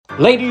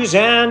Ladies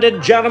and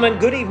gentlemen,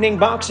 good evening,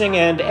 boxing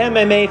and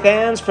MMA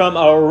fans from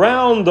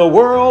around the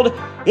world.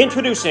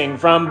 Introducing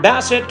from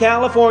Bassett,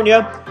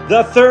 California,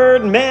 the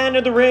third man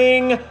in the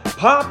ring,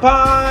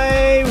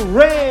 Popeye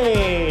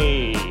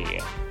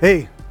Ray.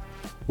 Hey,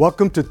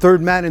 welcome to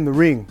Third Man in the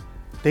Ring.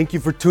 Thank you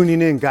for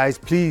tuning in, guys.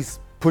 Please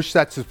push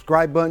that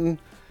subscribe button.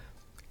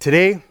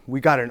 Today,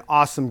 we got an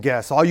awesome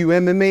guest. All you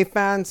MMA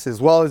fans,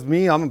 as well as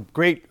me, I'm a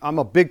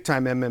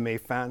big-time MMA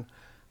fan.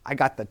 I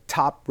got the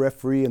top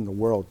referee in the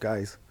world,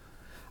 guys.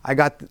 I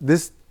got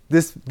this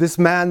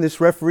man, this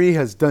referee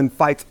has done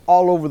fights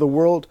all over the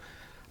world.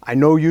 I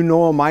know you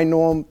know him, I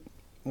know him.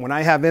 When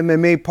I have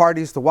MMA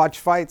parties to watch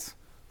fights,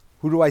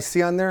 who do I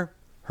see on there?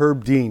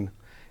 Herb Dean.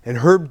 And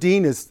Herb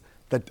Dean is,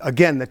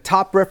 the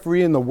top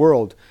referee in the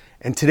world.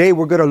 And today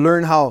we're going to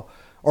learn how,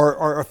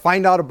 or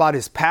find out about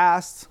his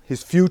past,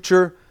 his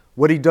future,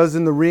 what he does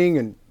in the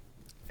ring,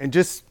 and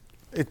this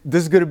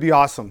is going to be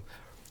awesome.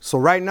 So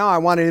right now I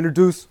want to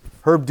introduce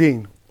Herb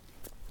Dean.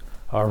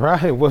 All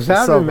right, what's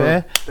happening,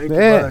 man? Thank you,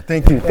 brother.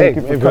 Thank you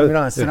for coming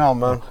on. Sit down,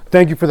 man.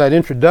 Thank you for that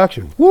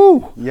introduction.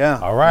 Woo! Yeah.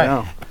 All right.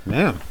 Yeah.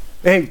 Man.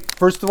 Hey,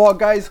 first of all,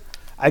 guys,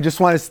 I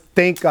just want to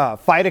thank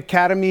Fight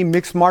Academy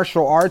Mixed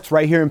Martial Arts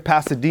right here in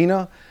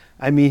Pasadena.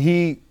 I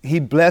mean, he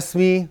blessed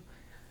me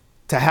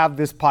to have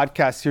this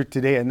podcast here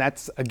today, and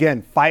that's,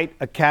 again, Fight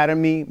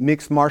Academy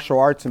Mixed Martial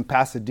Arts in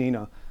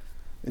Pasadena.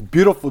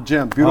 Beautiful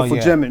gym,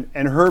 gym,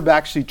 and Herb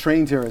actually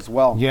trains here as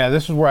well. Yeah,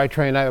 this is where I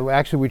train.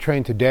 We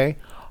train today.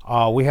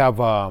 We have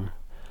one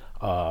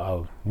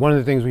of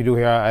the things we do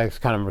here I was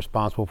kind of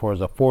responsible for is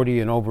a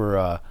 40 and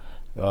over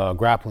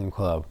grappling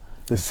club.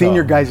 The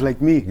senior guys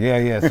like me.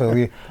 Yeah.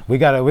 So we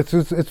got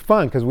it's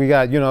fun because we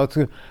got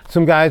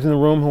some guys in the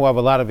room who have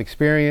a lot of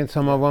experience,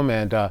 some of them,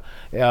 and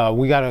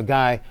we got a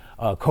guy,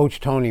 Coach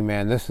Tony.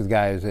 Man, this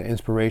guy is an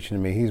inspiration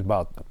to me. He's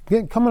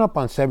coming up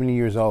on 70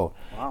 years old,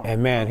 wow.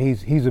 And man,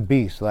 he's a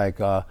beast. Like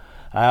I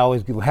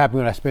always get happy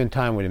when I spend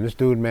time with him. This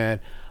dude,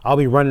 man. I'll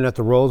be running at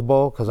the Rose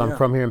Bowl because I'm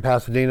from here in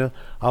Pasadena.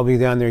 I'll be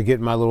down there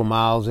getting my little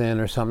miles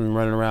in or something,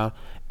 running around,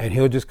 and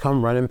he'll just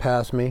come running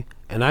past me.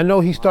 And I know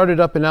he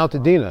started up in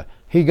Altadena.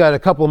 He got a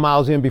couple of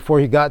miles in before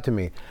he got to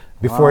me,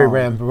 before he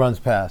runs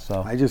past.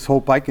 So I just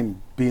hope I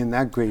can be in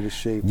that great a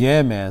shape.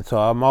 Yeah, man.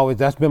 So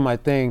that's been my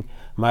thing,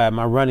 my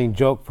running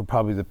joke for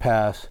probably the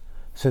past,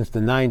 since the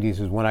 90s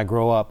is when I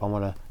grow up, I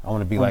want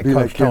to be like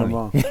Coach Tony.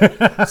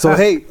 So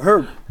hey,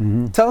 Herb,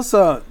 tell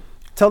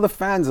the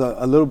fans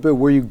a little bit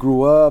where you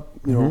grew up.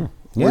 Well,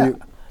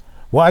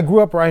 I grew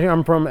up right here.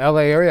 I'm from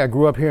LA area. I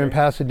grew up here in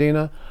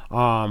Pasadena.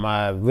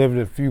 I lived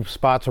in a few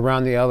spots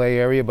around the LA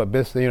area, but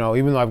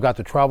even though I've got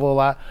to travel a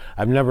lot,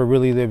 I've never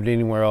really lived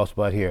anywhere else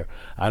but here.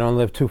 I don't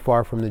live too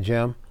far from the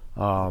gym,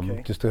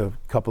 just a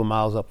couple of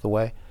miles up the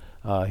way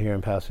here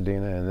in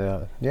Pasadena,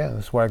 and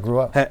that's where I grew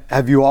up.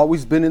 Have you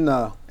always been in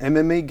the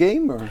MMA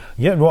game, or?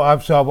 Yeah, well,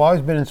 I've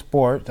always been in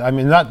sports. I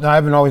mean, I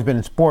haven't always been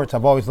in sports.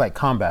 I've always liked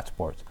combat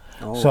sports.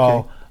 Oh, okay.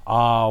 So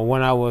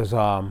when I was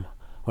a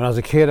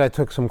kid, I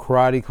took some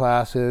karate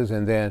classes,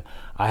 and then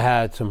I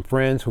had some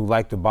friends who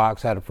liked to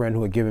box. I had a friend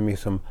who had given me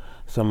some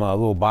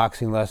little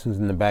boxing lessons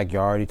in the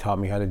backyard. He taught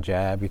me how to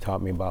jab. He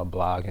taught me about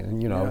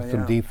blocking,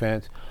 some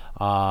defense.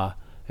 And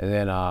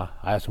then I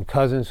had some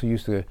cousins I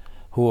had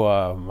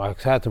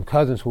some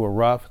cousins who were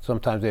rough.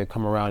 Sometimes they'd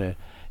come around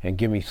and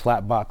give me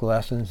slap box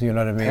lessons. You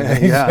know what I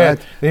mean?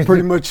 That's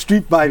pretty much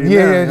street fighting.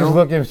 Just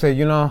look and say,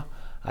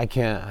 I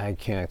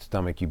can't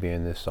stomach you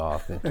being this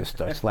soft, and just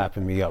start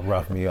slapping me up,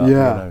 rough me up. You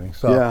know what I mean?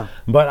 So,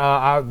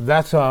 but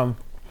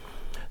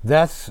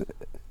that's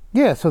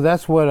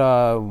what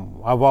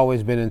I've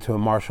always been into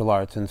martial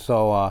arts, and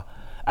so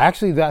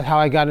actually that's how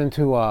I got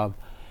into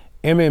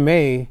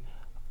MMA.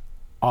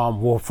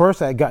 Well,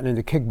 first I had gotten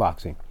into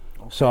kickboxing.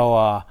 Okay. So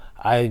I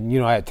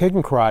had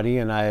taken karate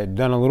and I had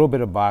done a little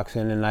bit of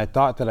boxing, and I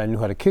thought that I knew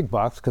how to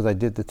kickbox because I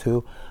did the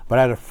two. But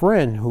I had a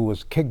friend who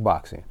was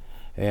kickboxing.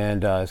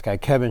 And this guy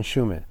Kevin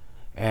Schumann,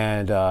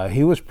 and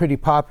he was pretty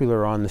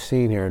popular on the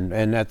scene here.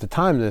 And at the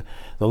time, the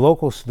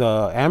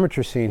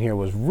amateur scene here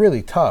was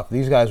really tough.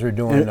 These guys were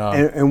doing.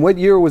 And what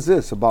year was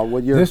this? About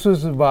what year? This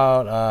was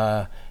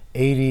about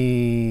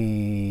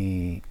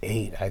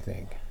 88, I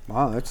think.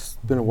 Wow, that's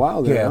been a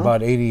while there. Yeah,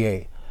 about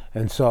 88.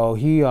 And so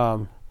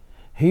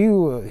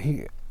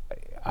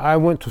I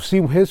went to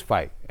see his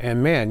fight,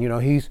 and man,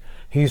 he's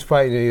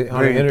fighting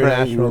on an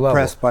international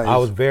level. I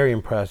was very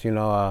impressed.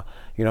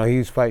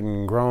 He's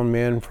fighting grown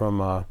men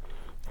from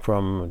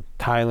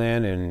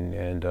Thailand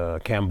and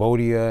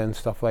Cambodia and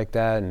stuff like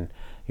that. And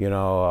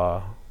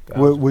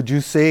would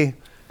you say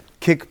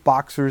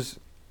kickboxers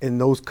in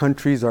those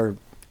countries are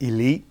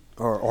elite,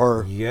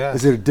 or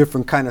is it a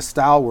different kind of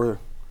style where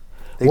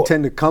they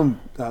tend to come?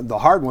 The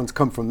hard ones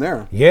come from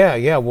there.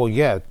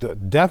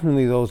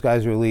 Definitely those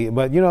guys are elite.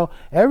 But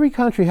every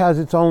country has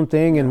its own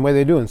thing and what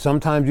they do. And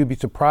sometimes you'd be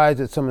surprised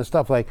at some of the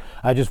stuff. Like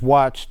I just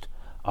watched.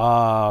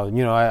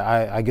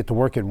 I get to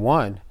work at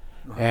one,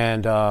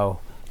 and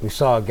we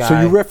saw a guy.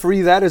 So you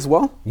referee that as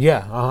well?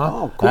 Yeah.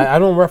 Oh, cool. I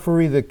don't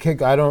referee the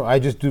kick. I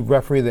just do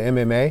referee the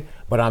MMA.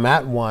 But I'm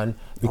at one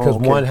because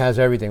one has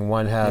everything.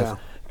 One has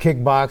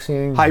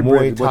kickboxing,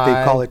 Hybrid, Muay Thai. what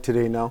they call it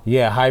today now.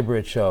 Yeah,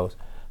 hybrid shows.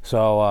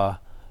 So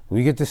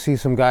we get to see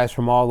some guys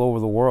from all over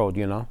the world,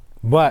 you know.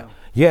 But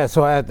yeah,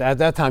 so at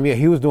that time, yeah,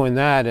 he was doing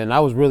that, and I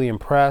was really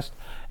impressed.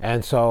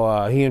 And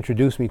so he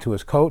introduced me to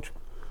his coach,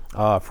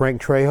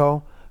 Frank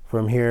Trejo,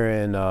 from here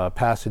in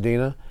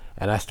Pasadena,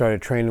 and I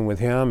started training with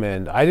him.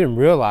 And I didn't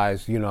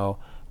realize, you know,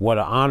 what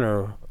an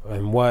honor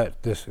and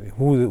what this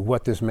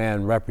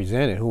man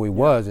represented, who he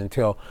was,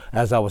 until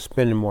as I was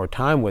spending more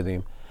time with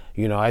him.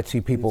 You know, I'd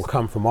see people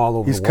come from all over the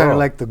world. He's kind of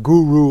like the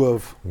guru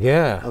of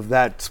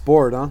that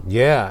sport, huh?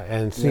 Yeah,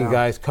 and see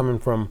guys coming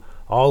from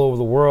all over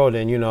the world,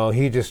 and you know,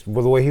 he just,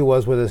 well, the way he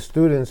was with his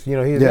students, you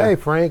know, he's hey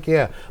Frank,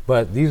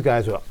 but these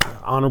guys are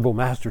Honorable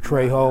Master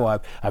Trejo.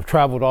 I've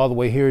traveled all the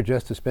way here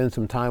just to spend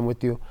some time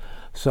with you.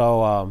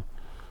 So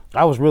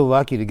I was really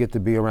lucky to get to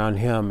be around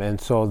him,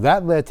 and so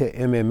that led to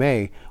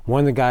MMA.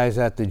 One of the guys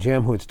at the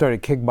gym who had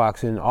started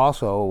kickboxing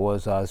also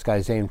was this guy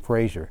Zane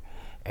Frazier.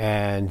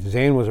 And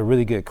Zane was a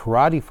really good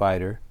karate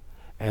fighter,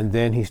 and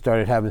then he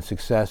started having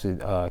success at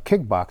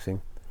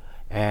kickboxing,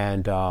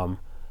 and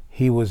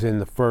he was in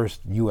the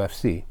first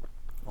UFC.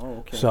 Oh,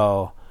 okay.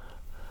 So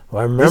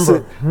I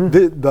remember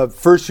the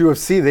first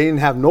UFC, they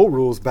didn't have no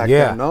rules back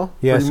then, no?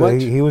 Yeah, pretty so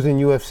much? He was in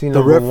UFC the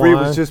number one. The referee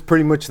was just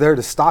pretty much there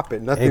to stop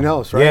it, nothing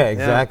else, right? Yeah,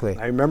 exactly.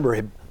 I remember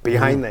him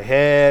behind the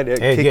head,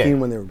 kicking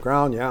when they were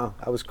ground. Yeah,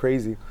 that was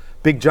crazy.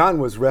 Big John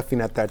was reffing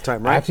at that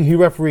time, right? Actually, he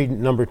refereed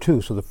number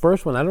 2. So the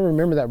first one, I don't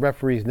remember that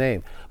referee's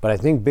name, but I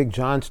think Big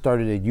John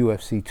started at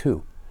UFC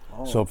 2.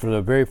 Oh. So for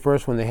the very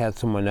first one, they had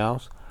someone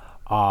else.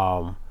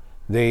 I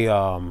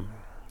didn't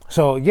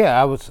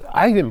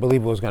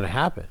believe it was going to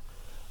happen.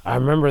 I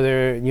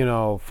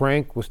remember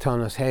Frank was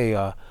telling us,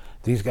 hey,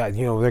 these guys,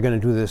 you know, they're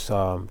going to do this,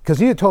 because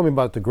he had told me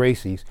about the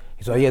Gracies.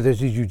 He said,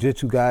 there's these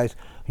jiu-jitsu guys,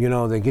 you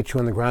know, they get you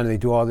on the ground and they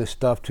do all this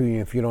stuff to you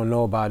if you don't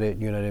know about it,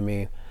 you know what I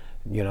mean?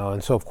 You know,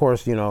 and so of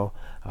course, you know,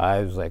 I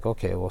was like,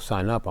 okay, well,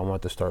 sign up. I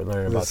want to start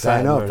learning about that.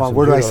 Sign up.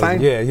 Where do I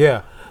sign?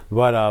 Yeah.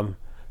 But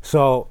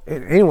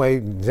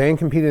anyway, Zane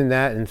competed in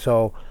that, and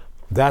so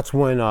that's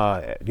when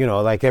you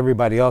know, like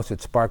everybody else, it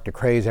sparked a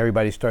craze.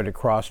 Everybody started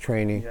cross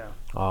training. Yeah.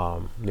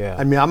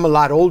 I mean, I'm a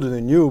lot older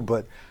than you,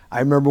 but I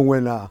remember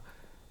when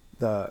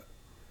the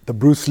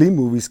Bruce Lee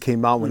movies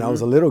came out when I was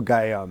a little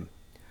guy.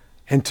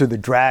 Enter the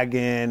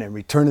Dragon and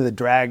Return of the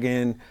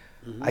Dragon.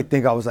 I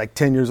think I was like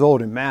 10 years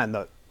old, and man,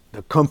 the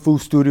Kung Fu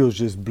studios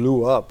just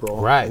blew up, bro.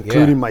 Right,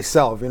 including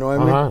myself, you know what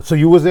I mean? So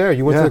you was there,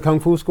 you went to the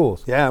Kung Fu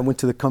schools? Yeah, I went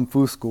to the Kung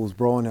Fu schools,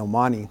 bro, in El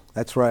Monte.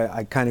 That's right,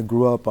 I kind of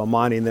grew up El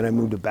Monte, and then I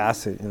moved to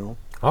Bassett, you know?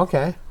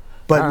 Okay.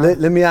 But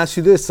let me ask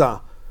you this.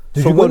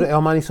 Did you go to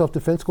El Monte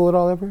Self-Defense School at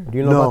all ever? Do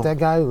you know about that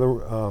guy?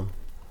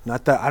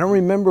 Not that, I don't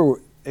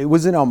remember, it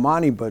was in El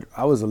Monte, but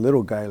I was a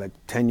little guy, like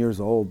 10 years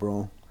old,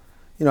 bro.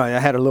 You know, I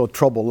had a little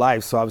troubled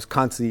life, so I was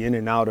constantly in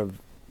and out of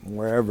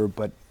wherever,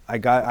 but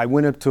I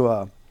went up to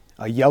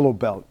a yellow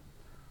belt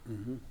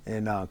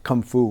in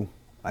Kung Fu.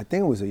 I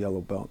think it was a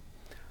yellow belt.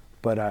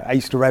 But I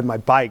used to ride my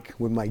bike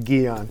with my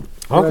gi on. You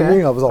know what I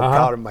mean? I was all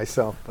proud of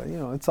myself, but you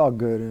know, it's all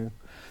good.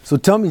 So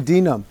tell me,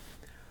 Dina,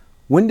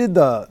 when did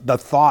the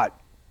thought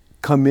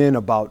come in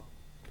about,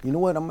 you know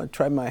what, I'm gonna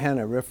try my hand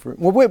at referee?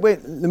 Well, wait,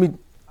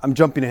 I'm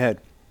jumping ahead.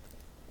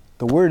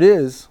 The word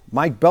is,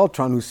 Mike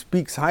Beltran, who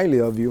speaks highly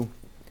of you,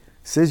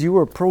 says you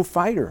were a pro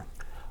fighter.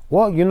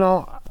 Well, you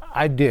know,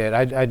 I did.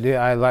 I did.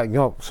 I like, you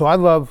know, so I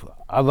love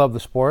the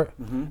sport,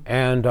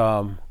 and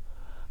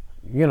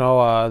you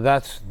know,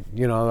 that's,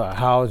 you know,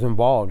 how I was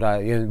involved.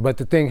 But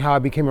the thing, how I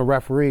became a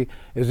referee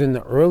is in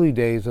the early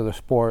days of the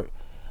sport.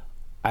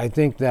 I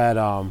think that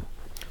all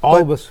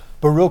of us.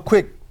 But real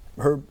quick,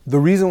 the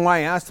reason why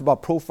I asked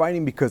about pro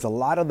fighting, because a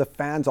lot of the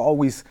fans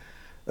always,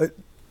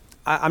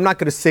 I'm not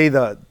going to say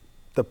the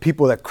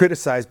people that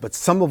criticize, but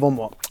some of them,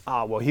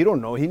 well, he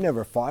don't know, he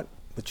never fought,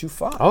 but you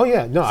fought. Oh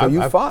yeah, no, so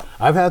you fought.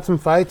 I've had some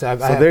fights. So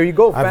there you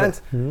go,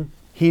 fans.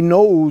 He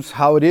knows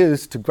how it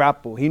is to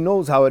grapple. He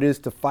knows how it is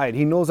to fight.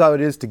 He knows how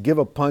it is to give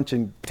a punch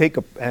and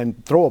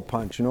and throw a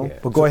punch. You know. Yeah.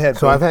 But go ahead.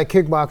 So I've had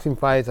kickboxing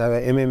fights. I've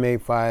had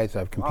MMA fights.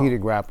 I've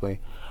competed grappling.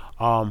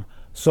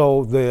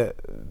 So the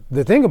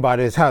thing about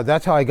it is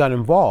that's how I got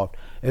involved.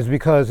 Is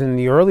because in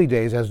the early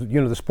days, as you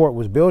know, the sport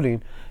was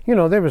building. You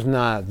know, there was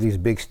not these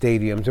big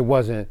stadiums. It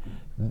wasn't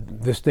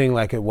this thing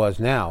like it was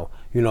now.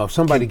 You know, if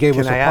somebody gave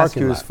us a parking lot. Can I ask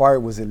you, as far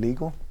was it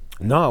legal?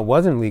 No, it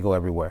wasn't legal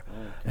everywhere.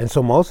 And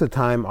so most of the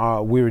time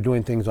we were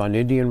doing things on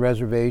Indian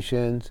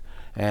reservations,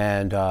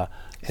 and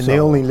they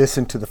only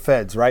listen to the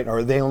feds, right?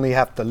 Or they only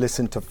have to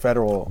listen to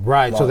federal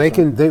right. laws, so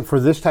they for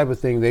this type of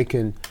thing they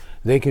can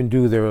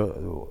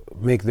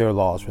make their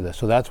laws for this.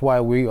 So that's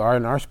why we are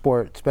in our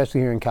sport,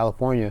 especially here in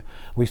California,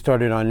 we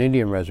started on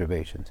Indian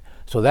reservations.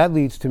 So that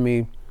leads to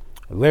me,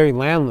 Larry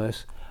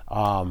Landless.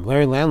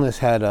 Larry Landless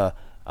had a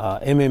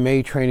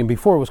MMA training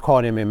before it was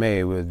called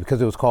MMA,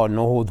 because it was called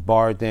No Holds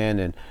Barred then,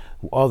 and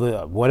all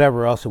the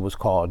whatever else it was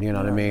called, you know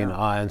what I mean?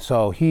 And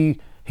so he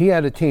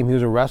had a team. He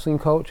was a wrestling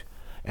coach,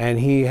 and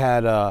he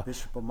had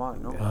Bishop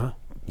Amant, no?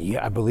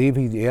 Yeah, I believe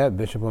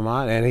Bishop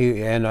Amant,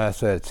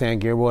 and San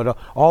Gabriel,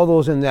 all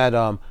those in that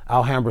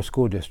Alhambra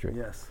school district.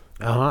 Yes.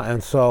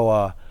 And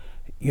so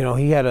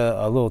he had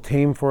a little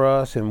team for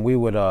us, and we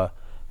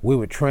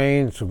would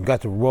train. So we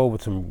got to roll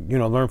with some,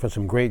 learn from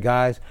some great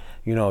guys.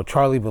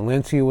 Charlie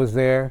Valencia was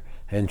there,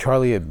 and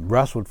Charlie had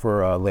wrestled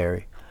for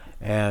Larry,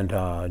 and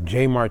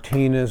Jay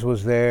Martinez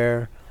was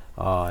there.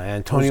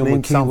 Antonio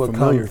McKee would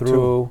come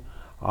through.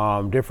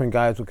 Different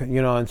guys would,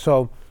 and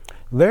so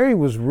Larry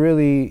was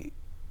he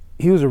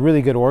was a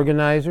really good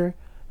organizer,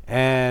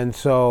 and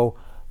so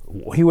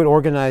he would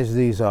organize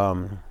these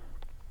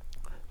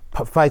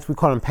fights. We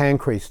call them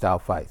pancrase style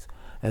fights,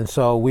 and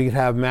so we'd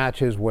have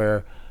matches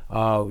where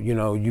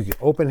you can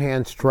open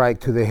hand strike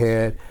to the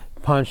head,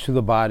 punch to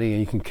the body, and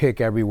you can kick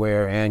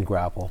everywhere and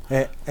grapple.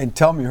 And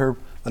tell me, Herb,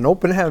 an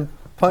open hand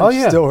punch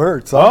still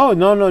hurts. Huh? Oh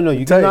no,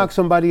 you can knock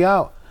somebody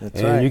out. That's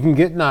and right. You can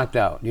get knocked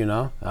out,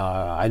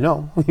 I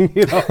know.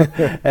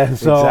 And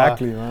so,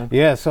 exactly, man.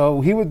 Yeah, so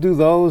he would do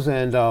those,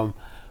 and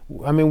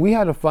we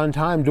had a fun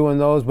time doing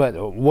those. But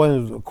one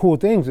of the cool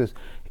things is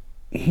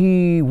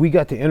we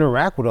got to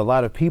interact with a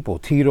lot of people.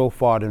 Tito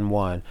fought in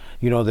one.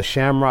 The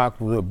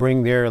Shamrock would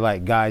bring their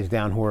guys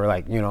down who were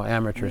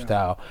amateur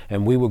style,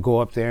 and we would go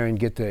up there and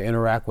get to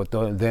interact with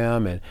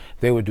them, and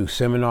they would do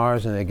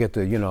seminars, and they get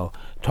to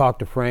talk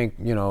to Frank,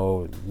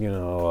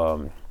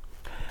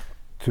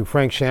 to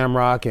Frank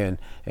Shamrock, and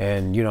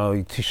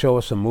to show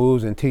us some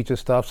moves and teach us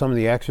stuff. Some of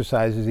the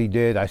exercises he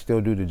did, I still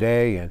do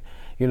today, and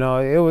it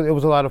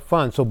was a lot of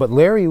fun. So, but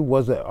Larry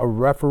was a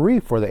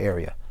referee for the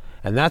area,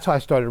 and that's how I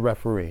started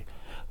referee.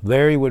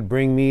 Larry would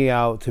bring me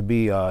out to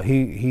be.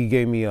 He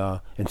gave me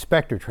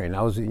inspector training.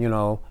 I was,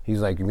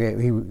 he's like,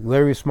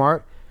 Larry's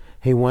smart.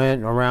 He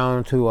went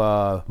around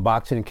to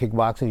boxing and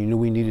kickboxing. He knew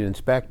we needed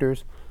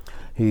inspectors.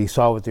 He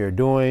saw what they were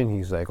doing.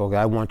 He's like, okay,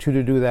 I want you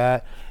to do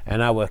that.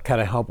 And I would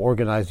kind of help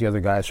organize the other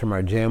guys from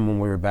our gym when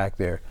we were back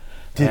there.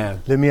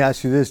 Let me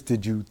ask you this.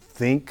 Did you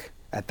think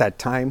at that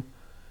time,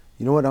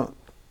 you know what,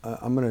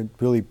 I'm going to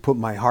really put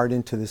my heart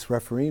into this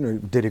refereeing? Or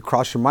did it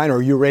cross your mind,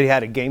 or you already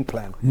had a game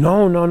plan?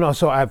 No.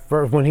 So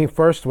when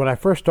I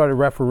first started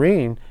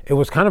refereeing, it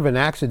was kind of an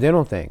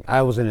accidental thing.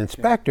 I was an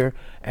inspector,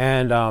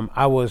 and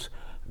I was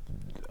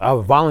a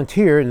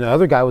volunteer, and the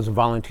other guy was a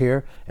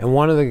volunteer, and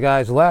one of the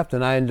guys left,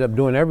 and I ended up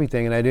doing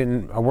everything,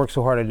 and I worked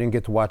so hard I didn't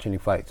get to watch any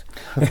fights.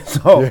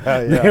 So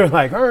they were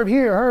like, Herb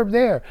here, Herb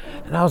there.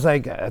 And I was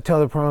like, I tell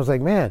the pro, I was like,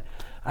 man,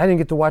 I didn't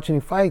get to watch any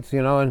fights,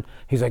 and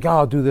he's like,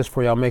 I'll do this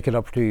for you, I'll make it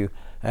up to you.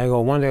 And I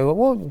go, one day, I go,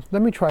 well,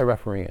 let me try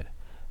refereeing.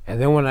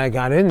 And then when I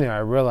got in there, I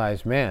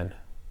realized, man,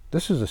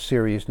 this is a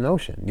serious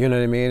notion, you know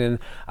what I mean? And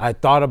I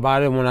thought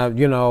about it when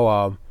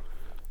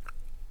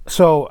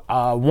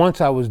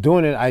once I was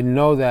doing it, I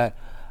know that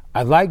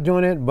I like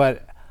doing it,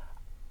 but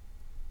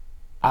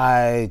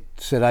I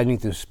said I need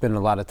to spend a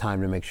lot of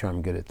time to make sure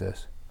I'm good at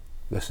this.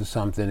 This is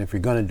something, if you're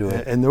going to do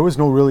it. And there was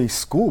no really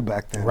school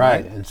back then,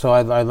 right? And so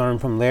I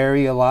learned from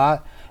Larry a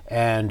lot.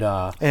 And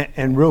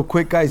real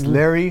quick, guys,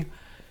 Larry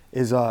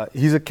is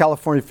he's a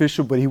California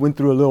official, but he went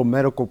through a little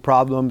medical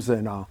problems,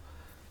 and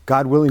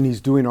God willing,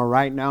 he's doing all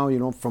right now.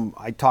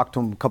 I talked to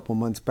him a couple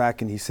months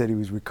back, and he said he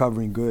was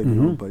recovering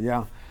good. But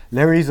yeah,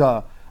 Larry's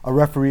a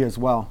referee as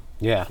well.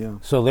 Yeah.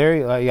 So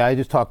Larry, I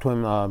just talked to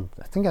him. I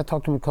think I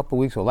talked to him a couple of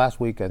weeks or last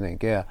week. I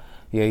think. Yeah,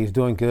 he's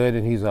doing good,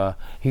 and he's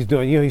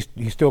doing.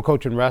 He's still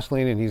coaching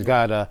wrestling, and he's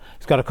got a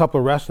couple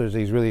of wrestlers that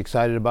he's really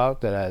excited about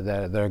that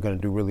are going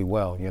to do really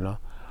well. Yeah.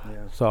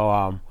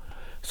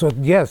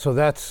 So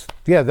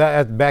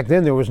that back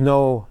then there was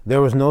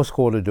no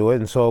school to do it,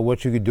 and so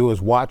what you could do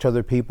is watch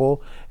other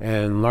people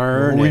and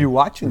learn. Who were you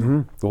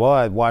watching? Well,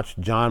 I'd watch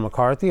John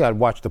McCarthy. I'd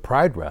watch the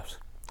Pride refs.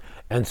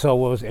 And so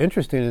what was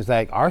interesting is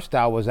our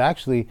style was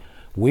actually,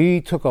 we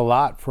took a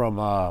lot from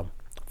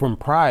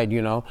Pride.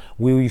 I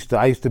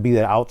used to be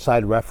the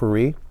outside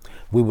referee.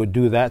 We would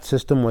do that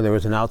system where there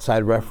was an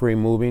outside referee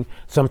moving.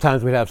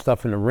 Sometimes we'd have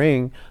stuff in the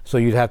ring, so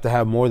you'd have to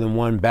have more than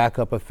one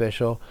backup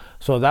official.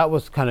 So that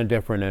was kind of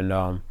different. And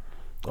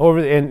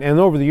over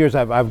the years,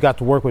 I've got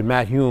to work with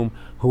Matt Hume,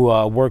 who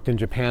worked in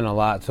Japan a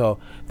lot. So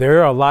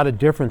there are a lot of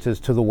differences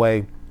to the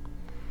way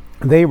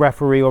they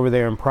referee over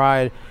there in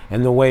Pride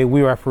and the way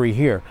we referee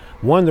here.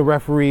 The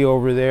referee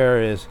over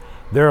there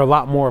they're a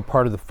lot more a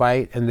part of the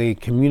fight, and they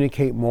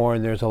communicate more,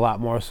 and there's a lot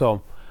more.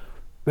 So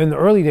in the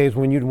early days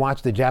when you'd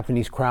watch the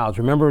Japanese crowds,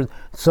 remember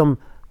some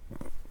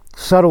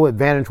subtle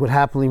advantage would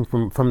happen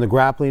from the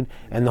grappling,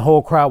 and the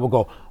whole crowd would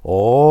go,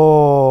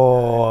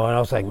 oh, and I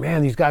was like,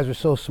 man, these guys are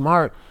so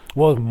smart.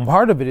 Well,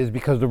 part of it is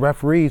because the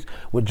referees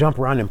would jump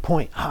around and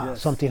point,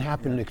 something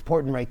happened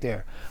important right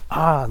there.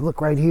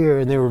 Look right here.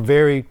 And they were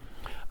very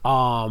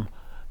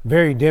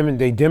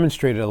they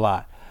demonstrated a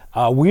lot.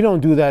 We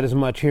don't do that as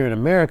much here in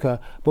America,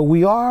 but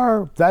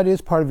that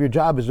is part of your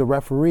job as a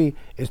referee,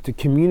 is to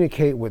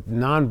communicate with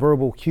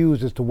nonverbal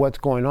cues as to what's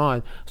going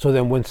on, so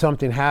that when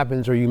something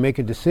happens or you make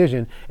a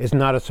decision, it's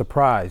not a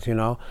surprise,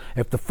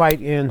 If the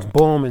fight ends,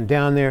 boom, and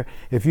down there,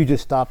 if you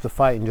just stop the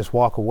fight and just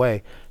walk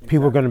away,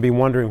 people are going to be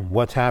wondering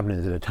what's happening.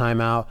 Is it a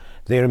timeout?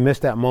 They're going to miss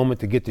that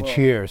moment to get the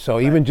cheer. So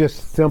even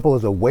just simple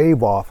as a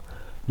wave off,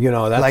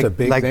 that's a big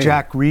thing. Like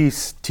Jack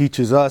Reese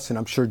teaches us, and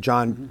I'm sure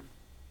John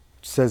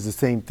says the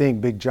same thing,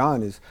 Big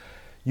John, is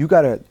you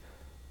gotta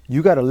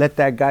you got to let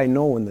that guy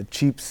know in the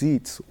cheap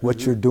seats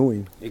what you're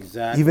doing.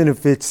 Exactly. Even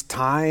if it's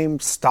time,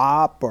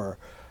 stop, or,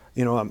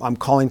 I'm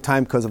calling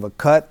time because of a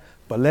cut,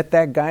 but let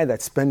that guy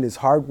that spend his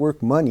hard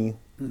work money,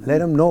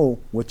 let him know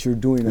what you're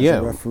doing as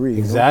a referee.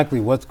 Exactly,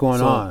 what's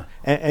going on.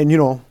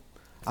 And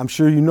I'm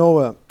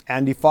sure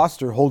Andy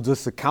Foster holds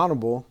us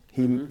accountable.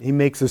 He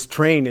makes us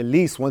train at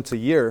least once a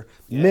year,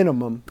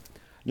 minimum.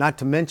 Not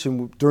to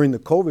mention, during the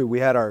COVID, we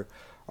had our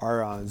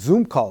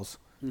Zoom calls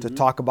to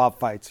talk about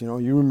fights. You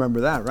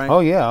remember that, right?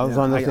 Oh, yeah, I was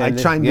on this. I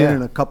chimed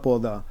in a couple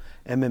of the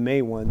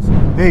MMA ones.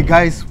 Hey,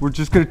 guys, we're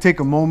just going to take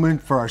a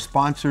moment for our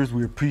sponsors.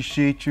 We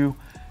appreciate you.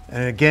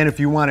 And again, if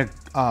you want to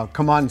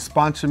come on and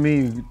sponsor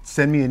me,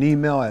 send me an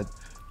email at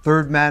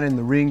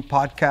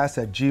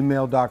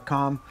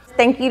thirdmanintheringpodcast@gmail.com.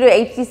 Thank you to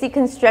HDC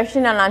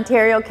Construction in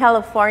Ontario,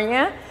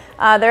 California.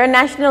 They're a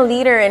national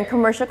leader in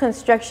commercial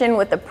construction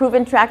with a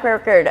proven track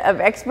record of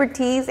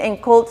expertise in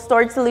cold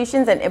storage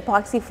solutions and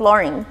epoxy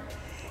flooring.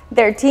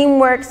 Their team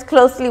works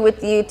closely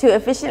with you to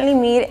efficiently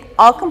meet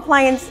all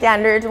compliance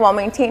standards while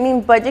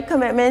maintaining budget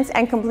commitments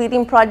and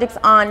completing projects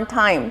on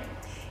time.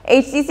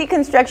 HDC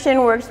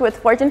Construction works with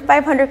Fortune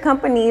 500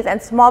 companies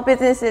and small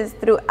businesses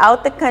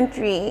throughout the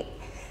country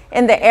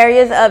in the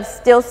areas of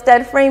steel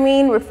stud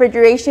framing,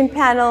 refrigeration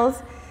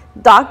panels,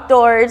 dock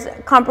doors,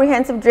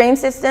 comprehensive drain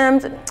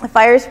systems,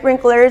 fire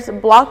sprinklers,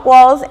 block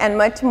walls, and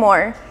much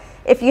more.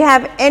 If you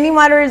have any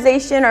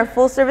modernization or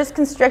full service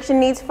construction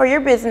needs for your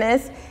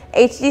business,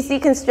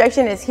 HDC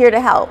Construction is here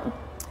to help.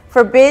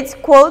 For bids,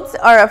 quotes,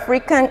 or a free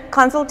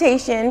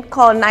consultation,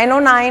 call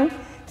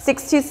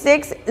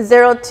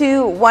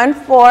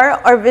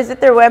 909-626-0214 or visit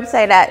their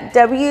website at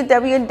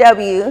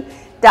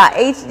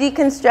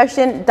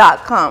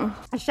www.hdconstruction.com.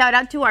 A shout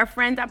out to our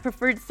friends at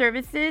Preferred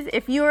Services.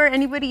 If you or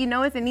anybody you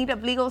know is in need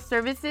of legal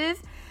services,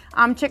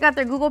 check out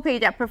their Google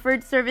page at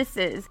Preferred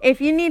Services.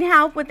 If you need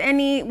help with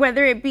any,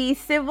 whether it be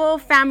civil,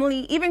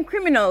 family, even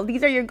criminal,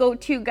 these are your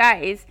go-to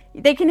guys.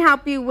 They can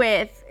help you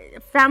with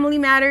family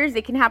matters.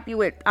 They can help you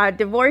with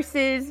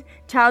divorces,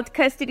 child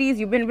custodies.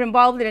 You've been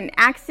involved in an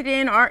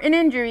accident or an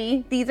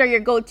injury. These are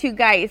your go-to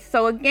guys.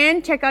 So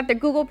again, check out their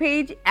Google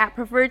page at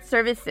Preferred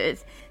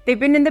Services. They've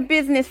been in the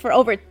business for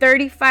over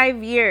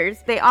 35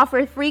 years. They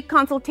offer free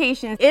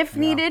consultations. If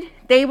needed,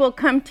 they will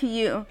come to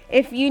you.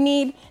 If you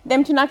need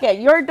them to knock at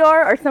your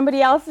door or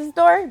somebody else's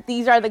door,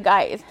 these are the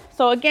guys.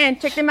 So again,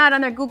 check them out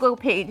on their Google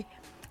page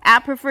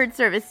at Preferred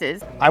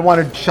Services. I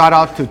want to shout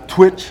out to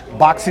Twitch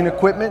Boxing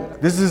Equipment.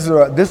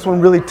 This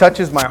one really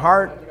touches my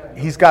heart.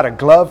 He's got a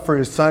glove for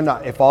his son.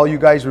 If all you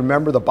guys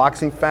remember, the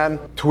boxing fan,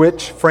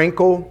 Twitch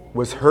Franco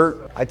was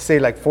hurt, I'd say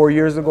like 4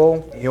 years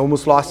ago. He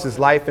almost lost his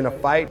life in a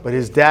fight, but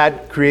his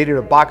dad created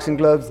a boxing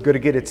glove. He's going to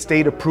get it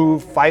state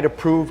approved, fight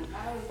approved.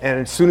 And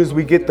as soon as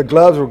we get the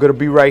gloves, we're going to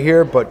be right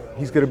here, but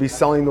he's going to be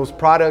selling those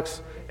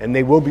products and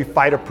they will be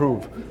fight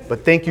approved.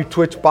 But thank you,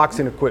 Twitch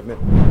Boxing Equipment.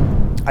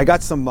 I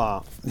got some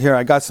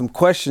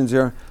questions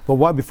here.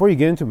 But before you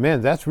get into it,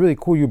 man, that's really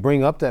cool you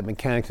bring up that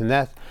mechanics. And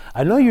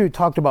I know you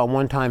talked about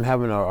one time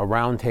having a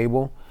round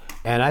table.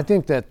 And I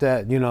think that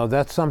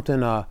that's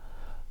something,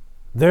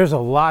 there's a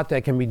lot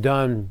that can be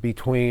done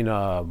between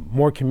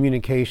more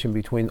communication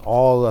between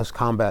all us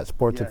combat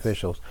sports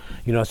officials,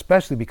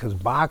 especially because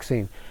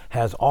boxing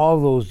has all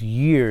those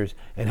years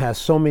and has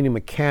so many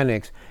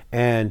mechanics.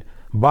 And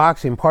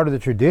boxing, part of the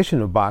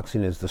tradition of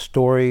boxing is the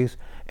stories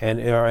and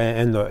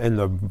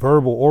the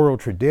verbal oral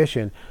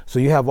tradition. So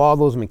you have all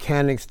those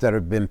mechanics that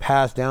have been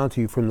passed down to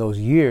you from those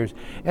years,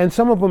 and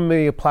some of them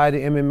may apply to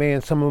MMA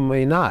and some of them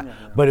may not.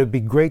 But it'd be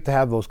great to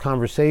have those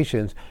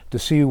conversations to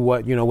see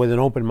what, with an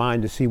open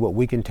mind, to see what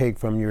we can take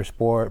from your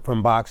sport,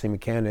 from boxing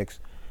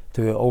mechanics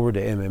over to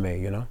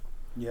MMA,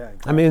 Yeah,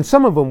 exactly. I mean,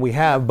 some of them we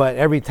have, but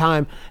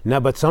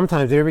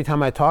sometimes every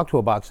time I talk to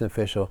a boxing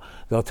official,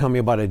 they'll tell me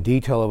about a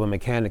detail of a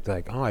mechanic,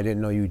 like, oh, I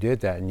didn't know you did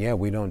that. And yeah,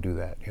 we don't do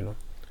that,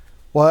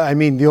 Well, I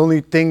mean, the only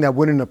thing that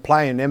wouldn't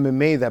apply in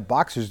MMA that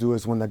boxers do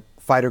is when the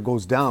fighter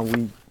goes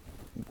down,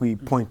 we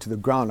point to the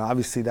ground.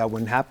 Obviously, that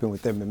wouldn't happen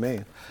with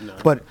MMA. No.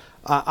 But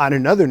on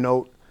another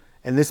note,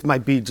 and this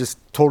might be just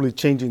totally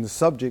changing the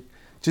subject,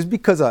 just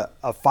because a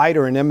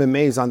fighter in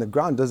MMA is on the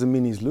ground doesn't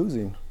mean he's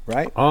losing,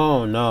 right?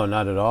 Oh, no,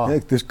 not at all.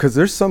 Because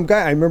there's some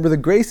guy, I remember the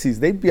Gracies,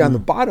 they'd be on the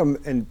bottom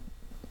and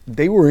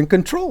they were in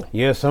control.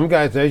 Yeah, some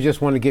guys, they just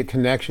want to get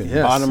connection,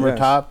 bottom or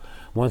top.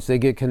 Once they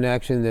get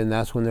connection, then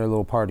that's when their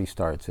little party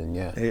starts. And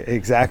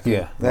Exactly.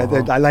 Yeah.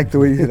 I like the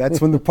way that's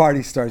when the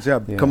party starts. Yeah.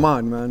 Come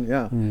on, man.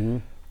 Yeah. Mm-hmm.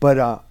 But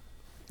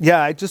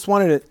I just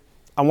wanted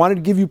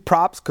to give you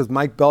props because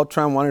Mike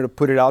Beltran wanted to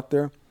put it out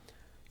there.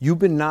 You've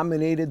been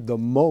nominated the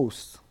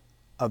most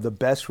of the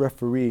best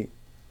referee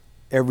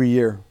every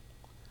year.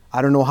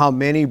 I don't know how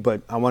many,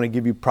 but I want to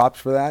give you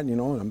props for that.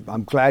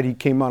 I'm glad he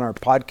came on our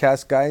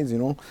podcast, guys.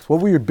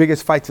 What were your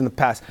biggest fights in the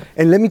past?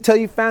 And let me tell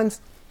you,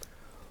 fans,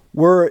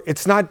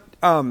 it's not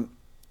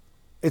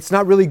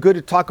really good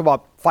to talk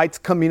about fights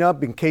coming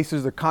up in case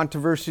there's a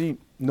controversy.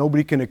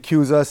 Nobody can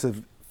accuse us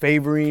of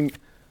favoring,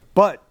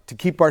 but to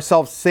keep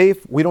ourselves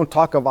safe, we don't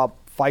talk about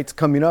fights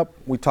coming up,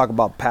 we talk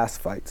about past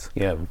fights.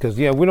 Yeah, because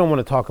we don't want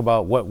to talk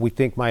about what we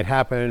think might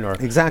happen, or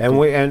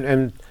Exactly.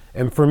 And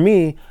for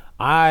me,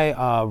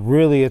 I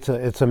really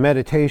it's a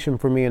meditation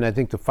for me, and I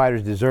think the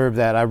fighters deserve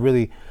that. I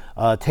really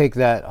take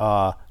that,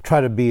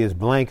 try to be as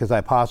blank as I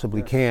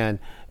possibly can,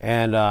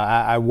 and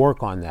I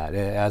work on that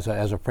as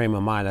a frame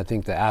of mind. I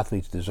think the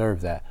athletes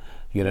deserve that.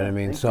 You know what I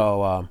mean?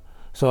 So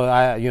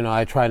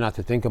I try not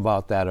to think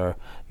about that, or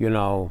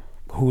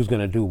who's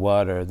going to do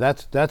what, or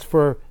that's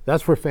for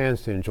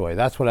fans to enjoy.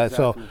 That's what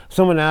so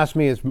someone asked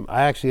me,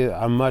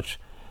 I'm much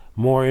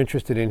more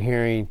interested in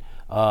hearing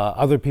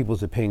other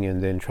people's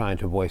opinion than trying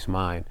to voice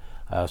mine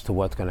as to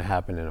what's going to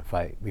happen in a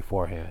fight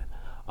beforehand.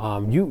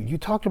 You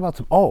talked about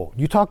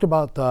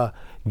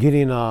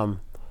getting the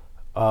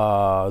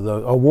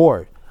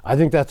award. I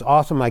think that's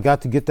awesome. I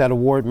got to get that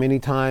award many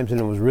times, and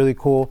it was really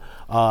cool.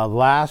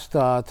 Last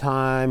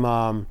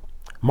time,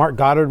 Mark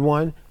Goddard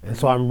won, and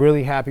so I'm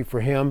really happy for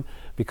him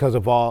because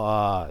of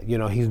all,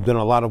 he's done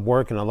a lot of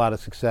work and a lot of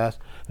success,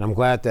 and I'm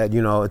glad that,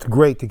 it's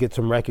great to get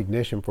some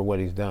recognition for what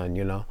he's done,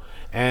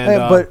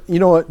 And but you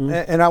know what,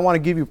 and I want to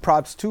give you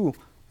props too.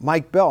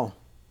 Mike Bell,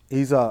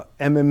 he's a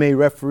MMA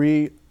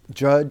referee,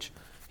 judge.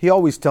 He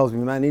always tells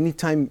me, man,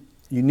 anytime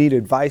you need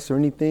advice or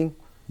anything,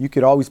 you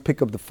could always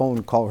pick up the phone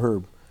and call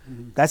Herb.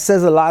 That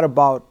says a lot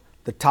about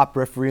the top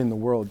referee in the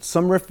world.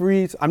 Some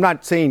referees, I'm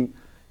not saying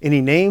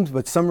any names,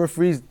 but some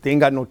referees, they ain't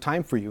got no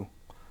time for you.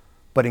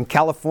 But in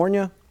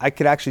California, I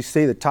could actually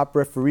say the top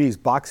referees,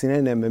 boxing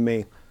and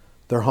MMA,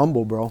 they're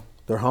humble, bro.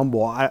 They're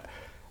humble. I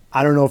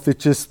don't know if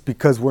it's just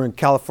because we're in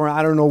California.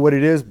 I don't know what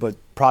it is, but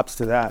props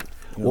to that.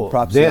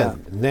 Props to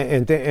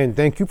that. And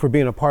thank you for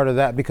being a part of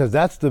that, because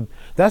that's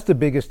the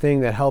biggest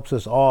thing that helps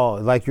us all.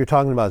 Like you're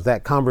talking about, is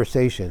that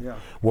conversation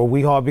where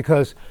we all,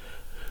 because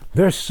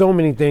there's so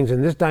many things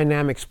in this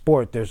dynamic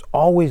sport. There's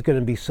always going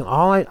to be some.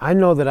 I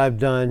know that I've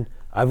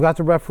got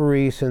the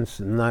referee since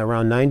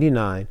around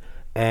 99,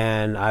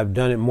 and I've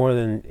done it more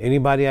than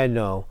anybody I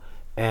know.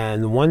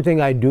 And the one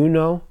thing I do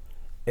know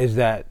is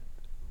that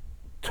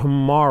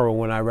tomorrow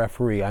when I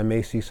referee, I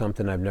may see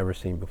something I've never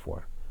seen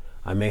before.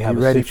 I may have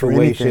a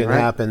situation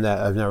happen that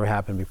I've never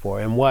happened before.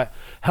 And what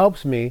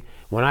helps me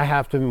when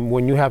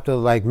you have to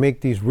like make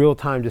these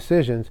real-time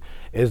decisions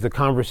is the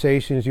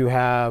conversations you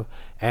have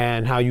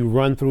and how you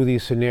run through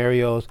these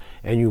scenarios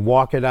and you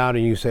walk it out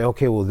and you say,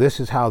 okay, well, this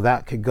is how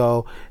that could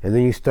go. And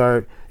then you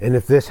start, and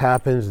if this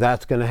happens,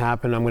 that's going to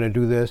happen. I'm going to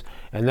do this.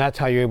 And that's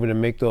how you're able to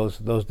make those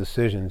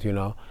decisions,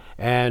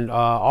 And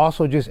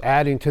also just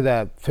adding to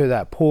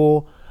that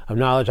pool of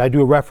knowledge. I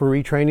do a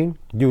referee training.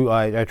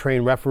 I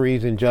train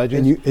referees and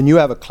judges. And you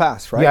have a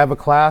class, right? Yeah, I have a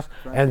class.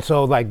 Right. And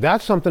so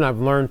that's something I've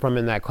learned from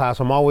in that class.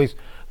 I'm always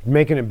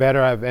making it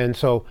better. And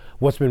so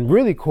what's been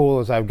really cool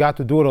is I've got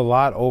to do it a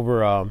lot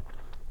over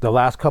the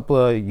last couple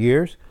of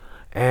years.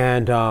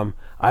 And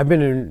I've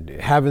been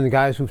having the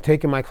guys who've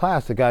taken my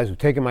class, and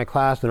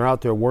they're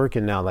out there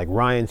working now, like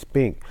Ryan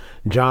Spink,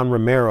 John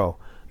Romero.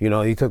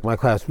 He took my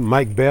class.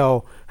 Mike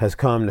Bell has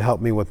come to help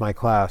me with my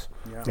class.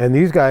 Yeah. And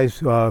these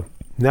guys,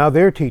 now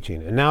they're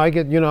teaching. And now I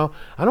get, I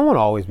don't want to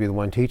always be the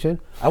one teaching.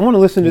 I want to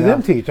listen to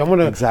them teach. I want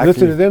to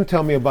listen to them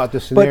tell me about the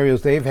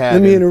scenarios they've had.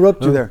 Let me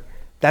interrupt you there.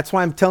 That's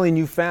why I'm telling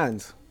you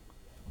fans,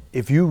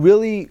 if you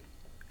really,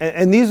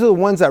 and these are the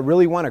ones that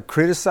really want to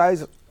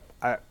criticize,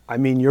 I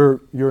mean,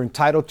 you're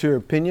entitled to your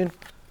opinion.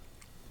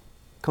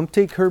 Come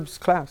take Herb's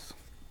class,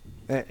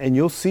 and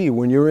you'll see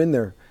when you're in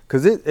there,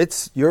 because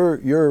it's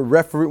you're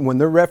referee when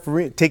they're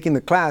taking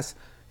the class,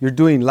 you're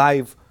doing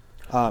live.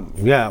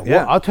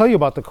 Well, I'll tell you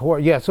about the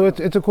course. Yeah, so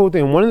it's a cool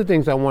thing. One of the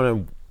things I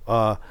want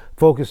to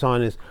focus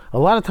on is a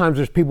lot of times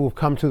there's people who've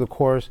come to the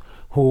course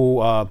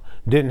who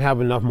didn't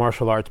have enough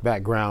martial arts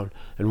background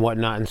and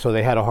whatnot, and so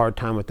they had a hard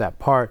time with that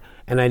part,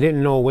 and I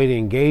didn't know a way to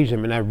engage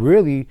them. And I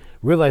really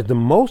realized the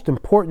most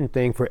important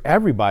thing for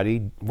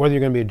everybody, whether you're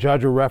going to be a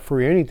judge or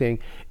referee or anything,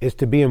 is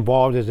to be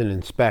involved as an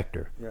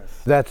inspector.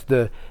 Yes. That's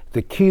the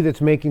key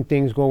that's making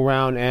things go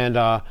around. And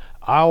I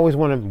always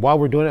want to, while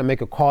we're doing it,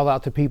 make a call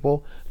out to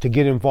people to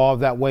get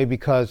involved that way,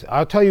 because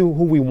I'll tell you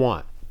who we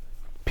want.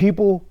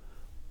 People,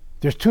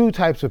 there's two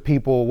types of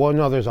people. Well,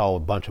 no, there's all a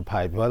bunch of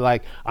types, but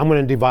I'm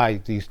going to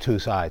divide these two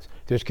sides.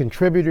 There's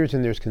contributors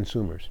and there's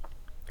consumers.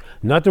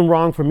 Nothing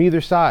wrong from either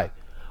side.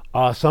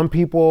 Some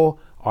people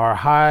are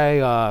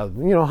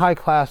high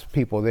class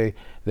people. They're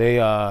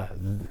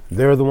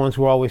the ones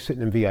who are always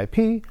sitting in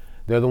VIP.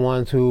 They're the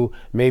ones who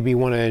maybe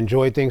want to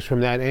enjoy things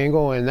from that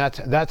angle, and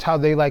that's how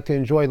they like to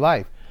enjoy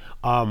life.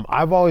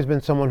 I've always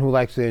been someone who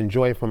likes to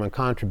enjoy it from a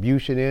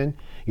contribution in.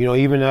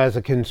 Even as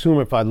a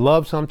consumer, if I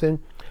love something,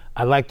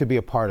 I like to be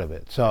a part of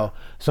it. So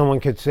someone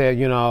could say,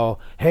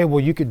 hey, well,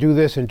 you could do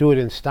this and do it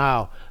in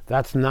style.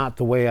 That's not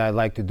the way I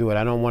like to do it.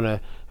 I don't want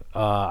to.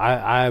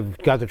 I've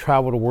got to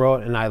travel the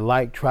world, and I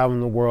like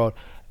traveling the world,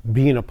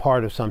 being a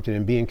part of something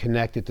and being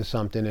connected to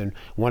something. And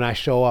when I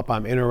show up,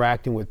 I'm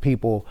interacting with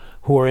people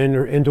who are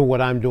into what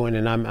I'm doing,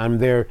 and I'm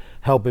there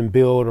helping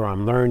build, or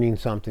I'm learning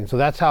something. So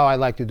that's how I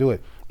like to do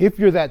it. If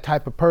you're that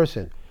type of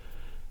person,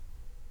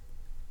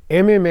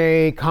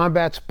 MMA,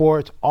 combat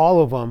sports,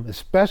 all of them,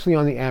 especially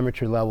on the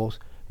amateur levels,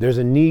 there's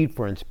a need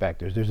for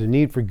inspectors. There's a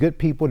need for good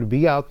people to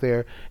be out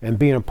there and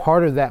being a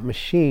part of that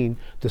machine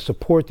to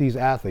support these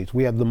athletes.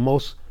 We have the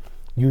most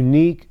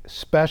unique,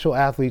 special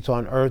athletes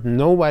on earth.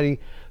 Nobody,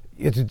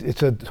 it's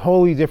a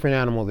totally different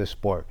animal, this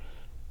sport.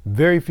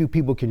 Very few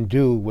people can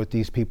do what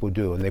these people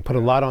do, and they put a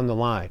lot on the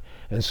line.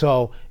 And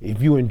so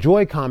if you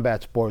enjoy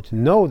combat sports,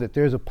 know that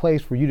there's a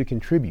place for you to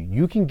contribute.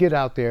 You can get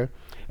out there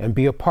and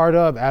be a part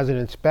of, as an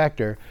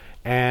inspector,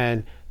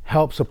 and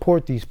help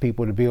support these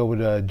people to be able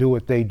to do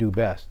what they do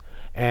best.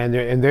 And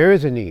there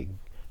is a need.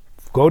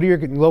 Go to your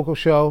local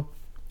show,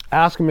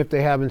 ask them if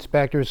they have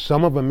inspectors.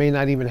 Some of them may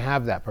not even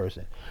have that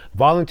person.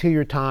 Volunteer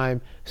your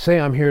time, say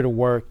I'm here to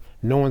work.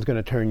 No one's going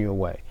to turn you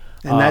away.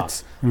 And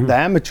that's the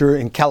amateur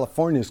in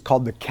California is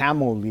called the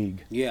Camo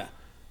League. Yeah.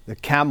 The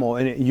Camo,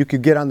 and you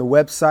could get on the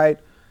website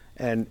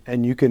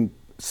and you can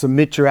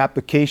submit your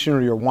application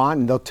or your want,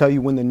 and they'll tell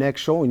you when the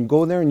next show, and you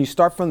go there and you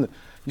start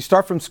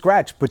from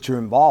scratch, but you're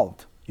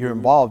involved. You're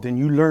involved, and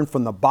you learn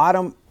from the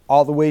bottom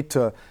all the way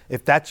to,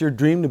 if that's your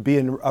dream, to be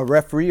a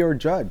referee or a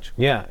judge.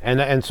 Yeah,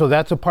 and so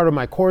that's a part of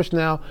my course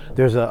now.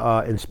 There's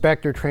a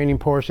inspector training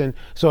portion.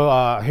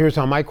 So here's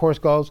how my course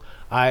goes.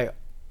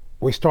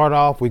 We start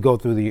off, we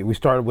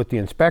start with the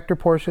inspector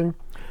portion,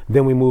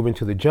 then we move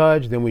into the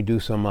judge, then we do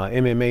some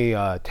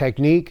MMA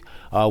technique.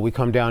 We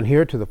come down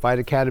here to the Fight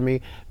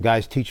Academy.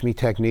 Guys teach me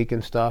technique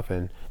and stuff,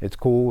 and it's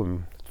cool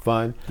and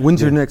fun.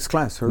 When's your next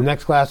class, Herb?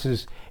 Next class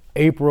is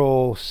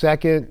April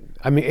 12th,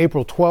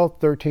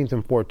 13th,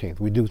 and 14th.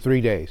 We do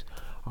 3 days.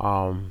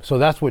 So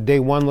that's what day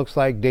one looks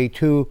like, day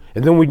two,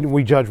 and then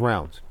we judge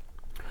rounds.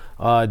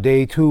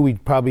 Day two, we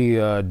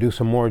probably do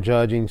some more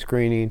judging,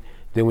 screening,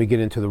 then we get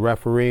into the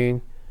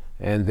refereeing.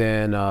 And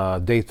then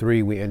day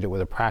three, we end it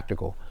with a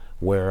practical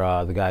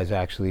where the guys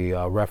actually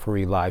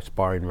referee live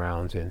sparring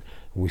rounds, and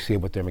we see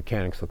what their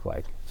mechanics look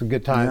like. It's a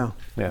good time.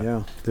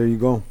 Yeah. There you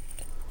go.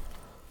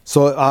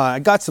 So I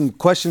got some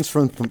questions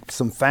from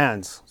some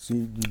fans. So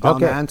you down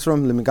to answer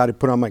them? Let me got to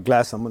put on my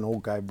glass. I'm an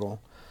old guy, bro.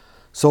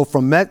 So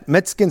from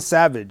Mexican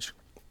Savage,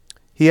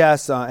 he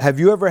asks, have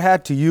you ever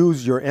had to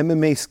use your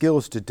MMA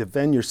skills to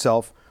defend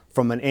yourself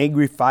from an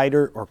angry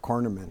fighter or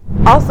cornerman?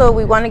 Also,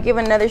 we want to give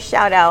another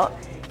shout out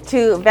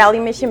to Valley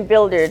Mission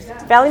Builders.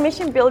 Valley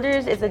Mission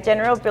Builders is a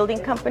general building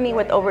company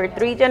with over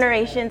 3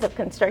 generations of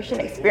construction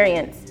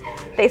experience.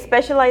 They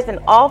specialize in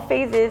all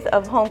phases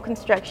of home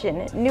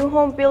construction: new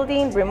home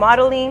building,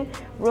 remodeling,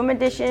 room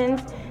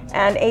additions,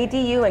 and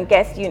ADU and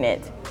guest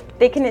units.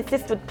 They can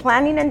assist with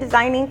planning and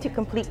designing to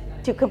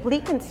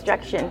complete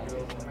construction.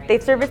 They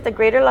service the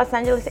greater Los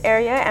Angeles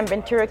area and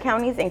Ventura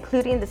counties,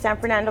 including the San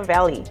Fernando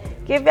Valley.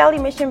 Give Valley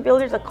Mission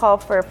Builders a call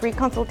for a free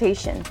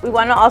consultation. We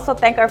want to also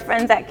thank our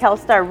friends at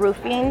CalStar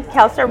Roofing.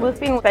 CalStar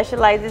Roofing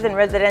specializes in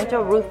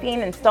residential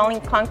roofing,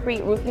 installing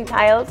concrete roofing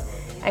tiles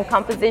and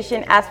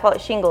composition asphalt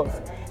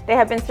shingles. They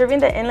have been serving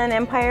the Inland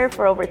Empire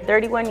for over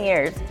 31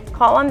 years.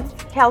 Call on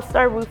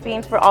CalStar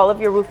Roofing for all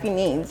of your roofing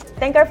needs.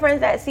 Thank our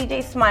friends at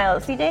CJ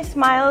Smiles. CJ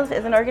Smiles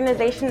is an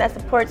organization that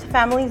supports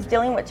families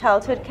dealing with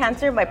childhood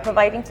cancer by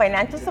providing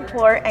financial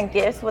support and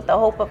gifts with the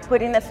hope of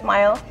putting a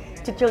smile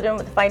to children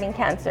with fighting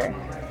cancer.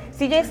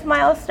 CJ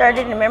Smiles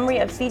started in memory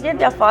of CJ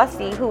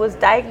Delfossi, who was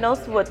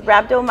diagnosed with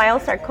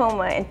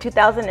rhabdomyosarcoma in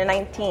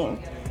 2019.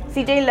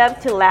 CJ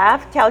loved to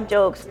laugh, tell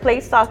jokes,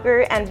 play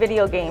soccer, and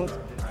video games.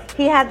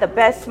 He had the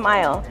best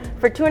smile.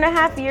 For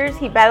 2.5 years,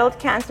 he battled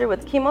cancer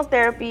with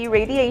chemotherapy,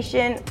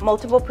 radiation,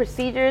 multiple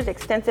procedures,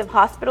 extensive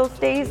hospital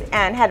stays,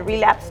 and had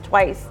relapsed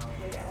twice.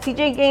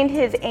 CJ gained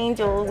his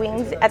angel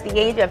wings at the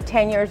age of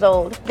 10 years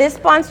old. This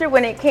sponsor,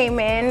 when it came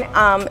in,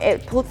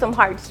 it pulled some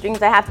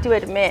heartstrings, I have to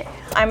admit.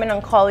 I'm an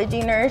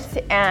oncology nurse,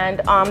 and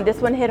this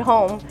one hit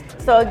home.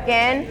 So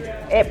again,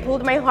 it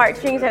pulled my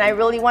heartstrings, and I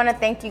really want to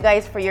thank you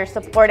guys for your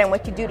support and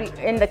what you do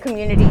in the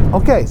community.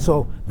 Okay,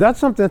 so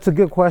that's a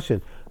good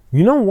question.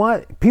 You know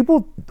what?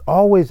 People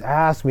always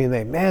ask me,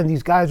 man,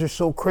 these guys are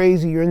so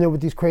crazy. You're in there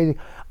with these crazy.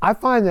 I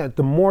find that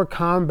the more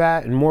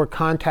combat and more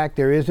contact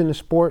there is in the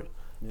sport,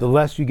 the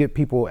less you get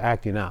people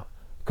acting out.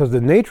 Because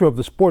the nature of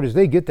the sport is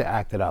they get to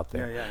act it out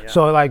there.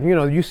 So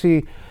you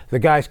see the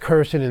guys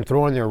cursing and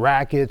throwing their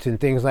rackets and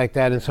things like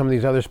that in some of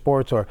these other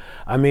sports.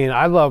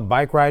 I love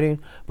bike riding,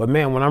 but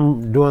man, when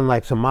I'm doing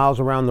like some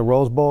miles around the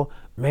Rose Bowl,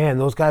 man,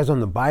 those guys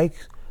on the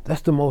bikes,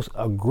 that's the most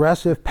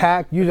aggressive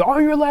pack. You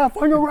on your left,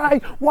 on your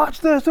right, watch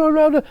this.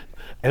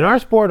 In our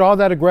sport, all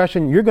that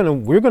aggression, we're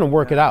gonna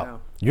work it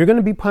out. You're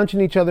gonna be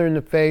punching each other in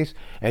the face,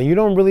 and you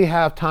don't really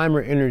have time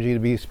or energy to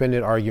be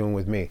spending arguing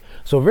with me.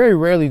 So very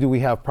rarely do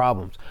we have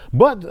problems.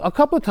 But a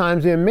couple of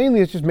times, and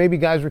mainly it's just maybe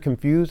guys were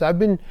confused. I've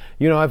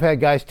had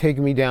guys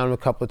taking me down a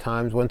couple of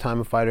times.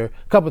 A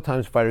couple of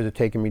times fighters have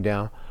taken me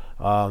down.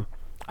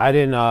 I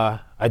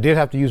did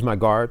have to use my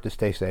guard to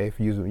stay safe,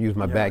 use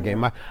my back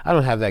game. I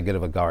don't have that good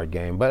of a guard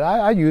game, but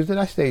I used it.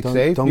 I stayed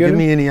safe. Don't give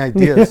me any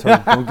ideas.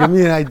 Don't give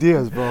me any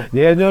ideas, bro.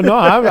 Yeah, no,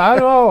 I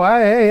know.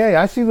 Hey,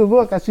 I see the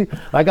look. I see,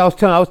 like I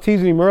was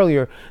teasing him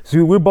earlier.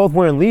 So we're both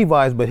wearing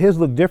Levi's, but his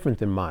look different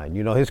than mine.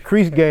 His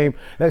crease game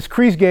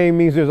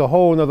means there's a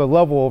whole another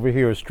level over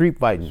here of street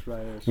fighting. That's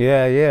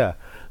right. Yeah.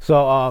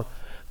 So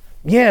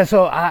Yeah,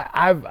 so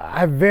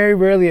I very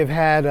rarely have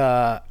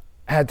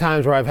had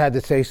times where I've had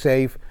to stay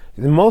safe.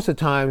 Most of the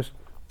times,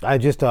 I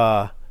just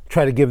try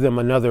to give them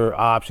another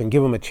option,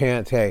 give them a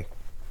chance. Hey,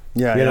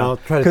 Yeah, you yeah. know,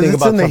 try to 'Cause think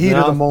it's about in the something heat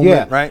of the else. moment,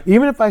 Yeah, right?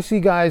 Even if I see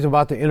guys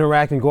about to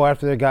interact and go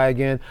after the guy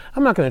again,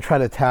 I'm not going to try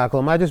to tackle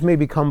him. I just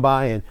maybe come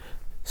by and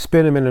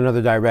spin him in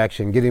another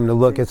direction, get him to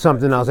look at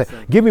something else.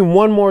 Give him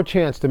one more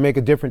chance to make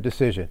a different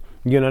decision.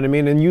 You know what I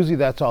mean? And usually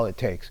that's all it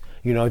takes.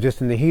 You know,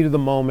 just in the heat of the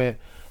moment,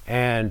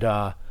 and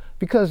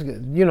because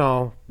you're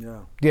not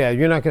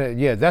gonna.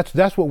 Yeah,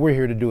 that's what we're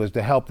here to do, is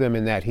to help them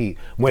in that heat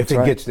if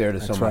it gets there to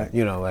someone,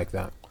 like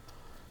that.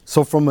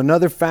 So from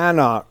another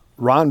fan,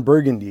 Ron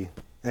Burgundy,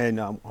 and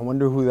I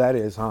wonder who that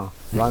is, huh?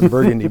 Ron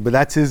Burgundy, but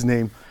that's his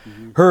name.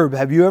 Herb,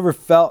 have you ever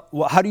felt?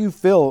 Well, how do you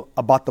feel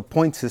about the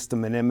point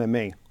system in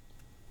MMA?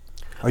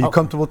 Are you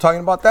comfortable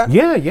talking about that?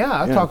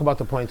 Yeah. I talk about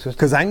the point system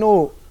Because I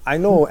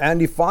know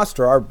Andy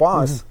Foster, our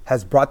boss,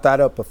 has brought that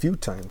up a few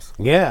times.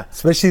 Yeah.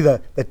 Especially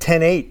the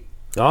 10-8.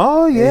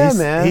 Oh yeah,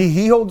 man.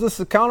 He holds us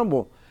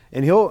accountable,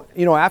 and he'll,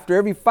 after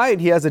every fight,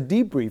 he has a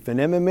debrief in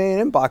MMA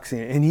and in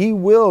boxing, and he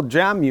will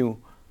jam you.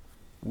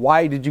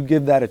 Why did you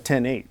give that a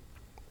 10-8?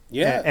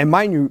 Yeah. And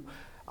mind you,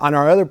 on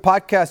our other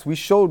podcast, we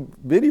showed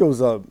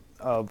videos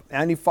of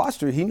Andy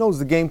Foster. He knows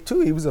the game too.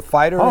 He was a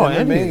fighter in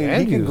MMA.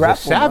 Andy he can was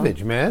grapple, a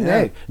savage, man. Yeah.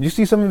 Hey, did you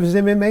see some of his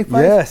MMA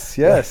fights?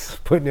 Yes.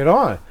 Putting it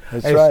on.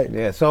 That's right.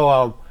 Yeah.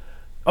 So,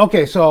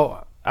 okay.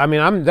 So, I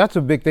mean, that's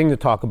a big thing to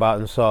talk about,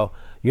 and so,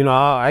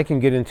 I can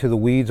get into the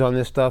weeds on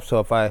this stuff. So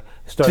if I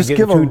start Just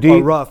getting give too a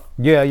deep, rough.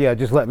 Yeah.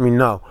 Just let me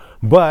know.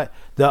 But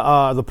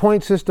the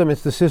point system,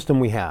 it's the system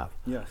we have.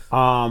 Yes.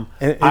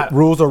 And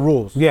rules are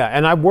rules. Yeah,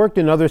 and I've worked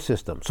in other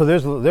systems, so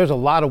there's a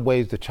lot of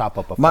ways to chop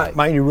up a fight.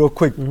 Mind you, real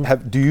quick,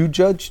 do you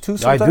judge too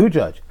sometimes? I do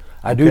judge.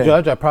 I do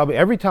judge. I probably,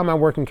 every time I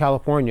work in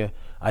California,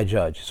 I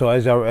judge. So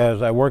as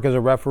I work as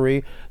a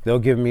referee, they'll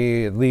give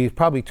me at least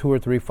probably 2 or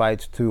 3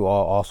 fights to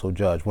also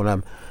judge. When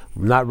I'm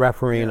not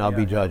refereeing, I'll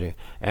be judging.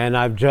 And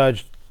I've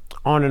judged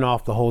on and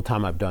off the whole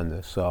time I've done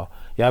this. So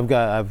yeah,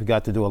 I've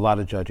got to do a lot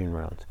of judging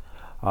rounds.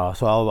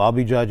 So I'll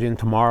be judging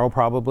tomorrow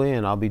probably,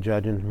 and I'll be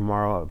judging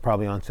tomorrow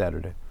probably on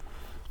Saturday.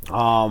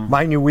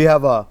 Mind you, we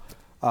have a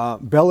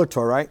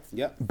Bellator, right?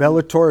 Yeah.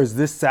 Bellator is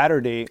this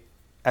Saturday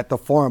at the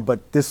Forum,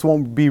 but this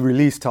won't be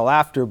released till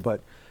after.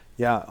 But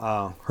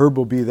yeah, Herb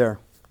will be there.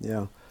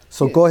 Yeah.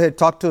 So go ahead,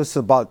 talk to us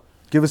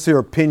give us your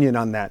opinion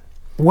on that.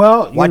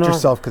 Well, watch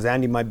yourself, because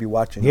Andy might be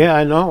watching. Yeah,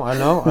 I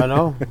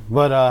know.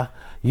 But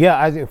yeah,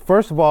 I think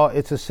first of all,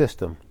 it's a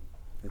system,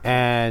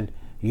 and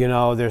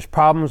there's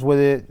problems with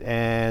it,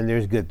 and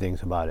there's good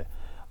things about it.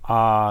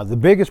 The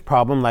biggest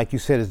problem, like you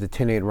said, is the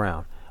 10-8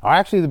 round. Or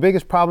actually, the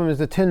biggest problem is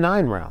the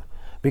 10-9 round,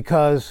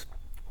 because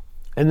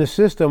in the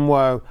system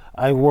where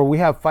we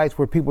have fights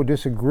where people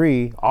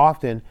disagree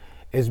often,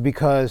 is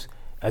because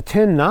a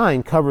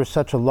 10-9 covers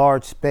such a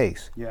large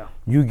space. Yeah.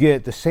 You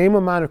get the same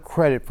amount of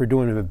credit for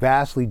doing a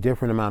vastly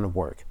different amount of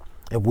work.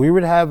 If we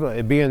would have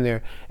it be in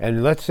there,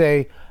 and let's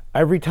say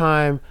every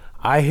time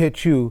I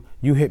hit you,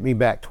 you hit me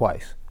back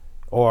twice.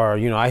 Or,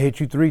 I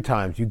hit you 3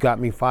 times, you got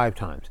me 5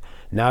 times.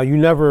 Now you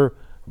never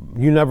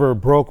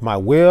broke my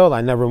will.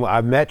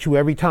 I met you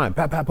every time.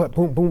 Pap, pap, pap,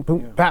 boom, boom,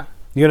 boom, pap.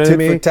 You know what I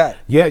mean? Tit for tat.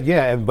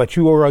 Yeah, but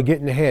you were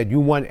getting ahead. You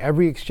won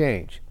every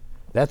exchange.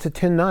 That's a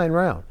 10-9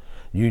 round.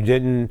 You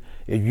didn't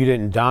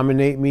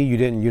dominate me. You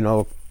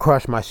didn't,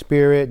 crush my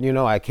spirit.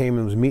 I came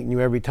and was meeting you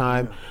every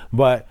time. Yeah.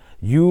 But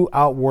you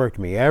outworked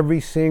me. Every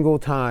single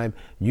time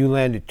you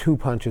landed 2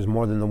 punches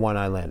more than the one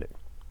I landed.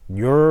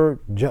 Your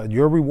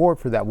reward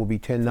for that will be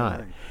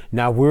 10-9.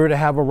 Now, if we were to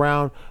have a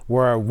round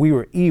where we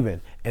were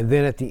even, and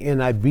then at the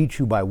end I beat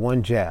you by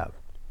 1 jab,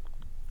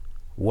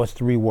 what's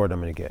the reward I'm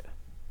going to get?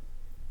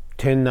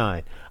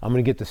 10-9. I'm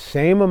going to get the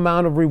same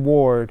amount of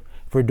reward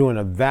for doing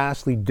a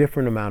vastly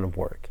different amount of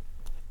work.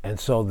 And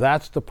so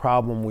that's the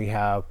problem we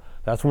have.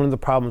 That's one of the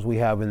problems we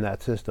have in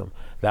that system.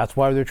 That's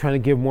why they're trying to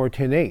give more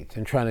 10-8s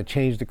and trying to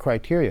change the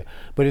criteria.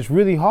 But it's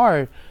really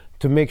hard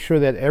to make sure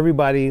that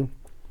everybody's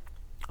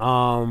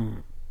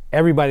on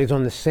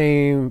the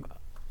same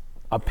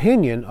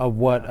opinion of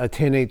what a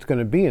 10-8 is going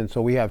to be. And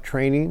so we have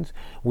trainings.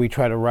 We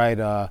try to write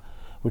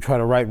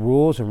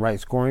rules and write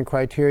scoring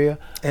criteria.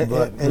 And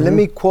let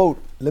me quote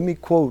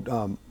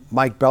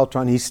Mike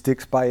Beltran. He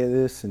sticks by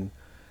this, and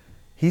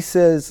he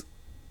says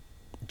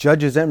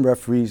judges and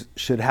referees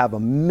should have a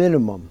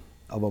minimum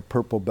of a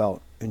purple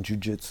belt in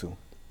jiu-jitsu,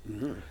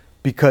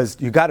 because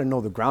you got to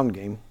know the ground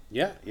game.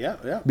 Yeah.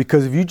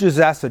 Because if you just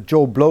ask a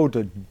Joe Blow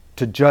to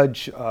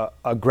judge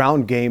a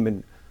ground game,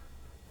 and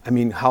I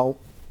mean, how,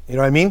 you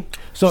know what I mean?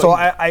 So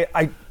I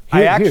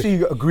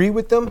actually agree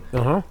with them.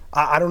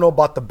 I don't know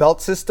about the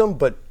belt system,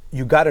 but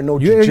you got to know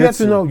jiu-jitsu. You have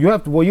to know. You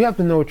have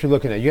to know what you're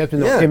looking at. You have to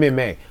know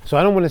MMA. So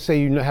I don't want to say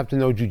you have to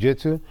know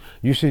jiu-jitsu.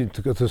 You should.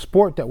 The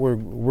sport that we're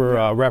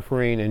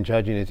refereeing and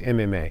judging is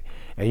MMA,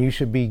 and you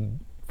should be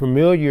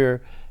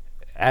familiar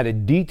at a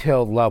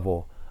detailed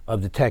level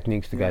of the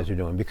techniques the guys are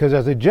doing. Because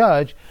as a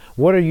judge,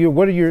 what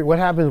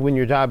happens when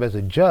your job as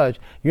a judge?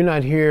 You're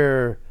not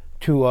here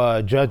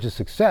to judge the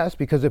success,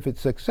 because if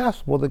it's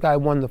successful, the guy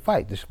won the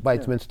fight. The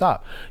fight's been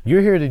stopped.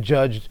 You're here to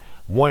judge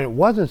when it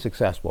wasn't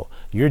successful.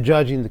 You're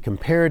judging the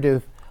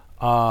comparative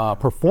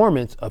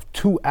performance of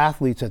two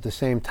athletes at the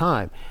same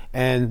time.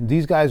 And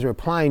these guys are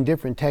applying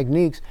different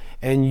techniques,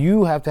 and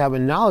you have to have a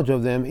knowledge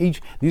of them.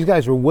 These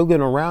guys are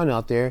wiggling around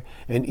out there,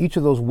 and each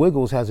of those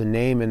wiggles has a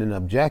name and an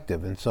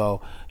objective. And so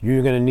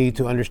you're going to need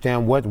to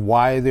understand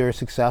why they're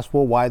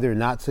successful, why they're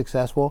not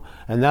successful,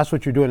 and that's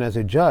what you're doing as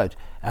a judge.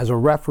 As a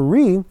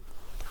referee,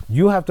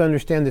 you have to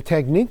understand the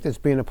technique that's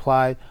being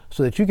applied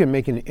so that you can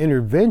make an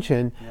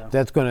intervention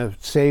that's going to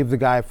save the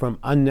guy from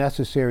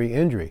unnecessary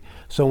injury.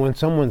 So when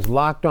someone's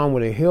locked on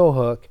with a heel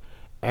hook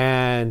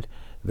and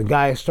the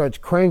guy starts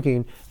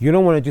cranking, you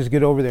don't want to just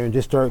get over there and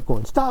just start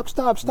going, stop.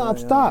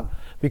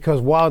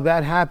 Because while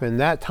that happened,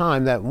 that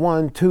time, that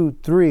 1, 2,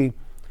 3,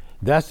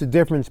 that's the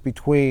difference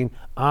between,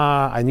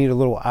 I need a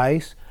little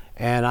ice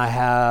and I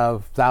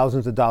have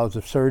thousands of dollars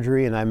of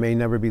surgery and I may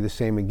never be the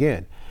same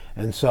again.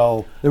 And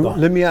so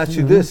let me ask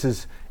you this,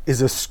 is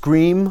a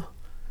scream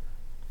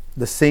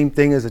the same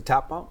thing as a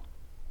tap out?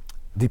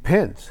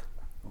 Depends.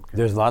 Okay.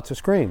 There's lots of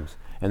screams.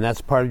 And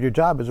that's part of your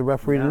job as a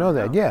referee to know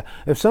that. Yeah.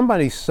 If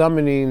somebody's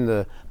summoning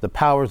the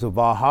powers of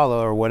Valhalla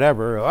or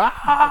whatever,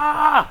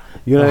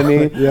 you know what I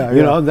mean?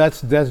 You know,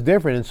 that's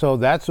different. And so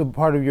that's a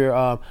part of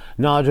your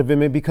knowledge of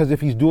him, because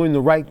if he's doing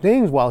the right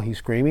things while he's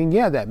screaming,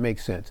 that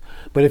makes sense.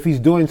 But if he's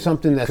doing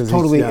something that's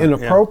totally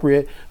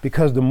inappropriate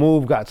because the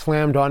move got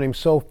slammed on him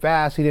so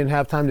fast he didn't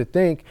have time to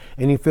think,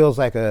 and he feels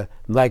like a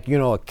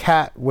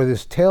cat with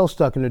his tail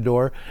stuck in the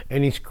door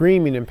and he's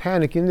screaming and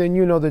panicking, then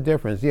you know the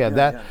difference.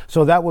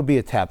 So that would be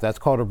a tap. That's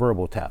called a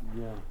verbal tap.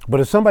 But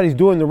if somebody's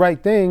doing the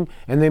right thing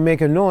and they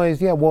make a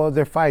noise, well,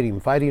 they're fighting.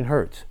 Fighting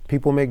hurts.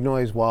 People make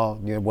noise while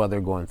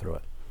they're going through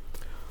it.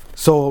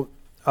 So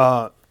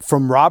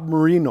from Rob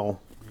Marino,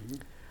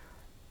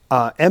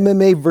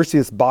 MMA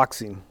versus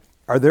boxing,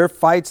 are there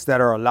fights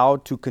that are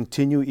allowed to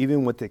continue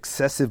even with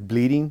excessive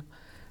bleeding,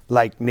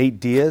 like Nate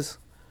Diaz?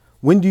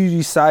 When do you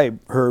decide,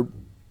 Herb,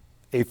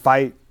 a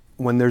fight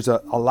when there's a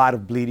lot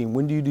of bleeding?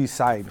 When do you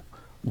decide?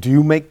 Do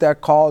you make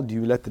that call? Do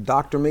you let the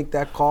doctor make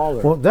that call?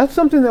 Well, that's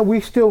something that we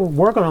still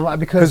work on a lot,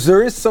 because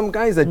there is some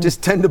guys that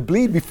just tend to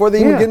bleed before they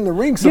even get in the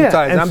ring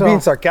sometimes. I'm being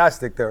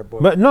sarcastic there.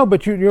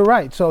 But you're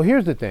right. So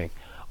here's the thing.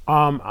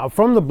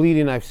 From the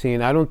bleeding I've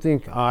seen, I don't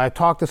think, I've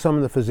talked to some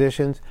of the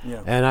physicians,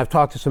 and I've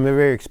talked to some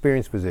very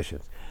experienced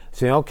physicians,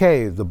 saying,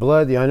 okay, the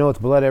blood, I know it's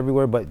blood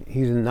everywhere, but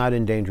he's not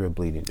in danger of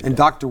bleeding today. And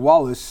Dr.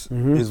 Wallace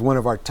is one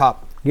of our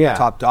top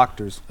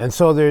doctors. And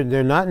so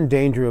they're not in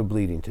danger of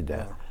bleeding to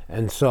death.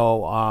 And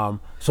so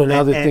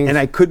now the things... And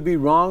I could be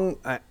wrong,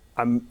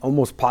 I'm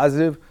almost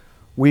positive,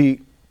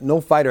 no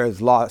fighter has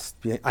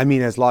lost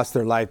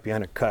their life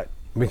behind a cut.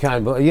 A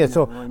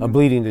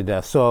bleeding to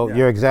death. So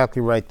you're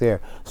exactly right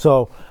there.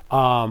 So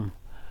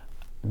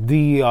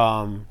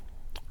the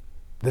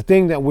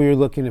thing that we're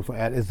looking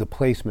at is the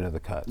placement of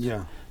the cuts.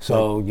 Yeah.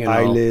 So like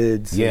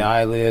eyelids.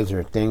 Eyelids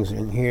or things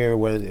in here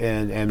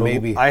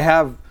maybe. I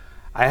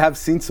have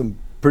seen some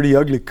pretty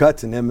ugly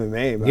cuts in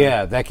MMA. Man.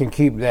 Yeah, that can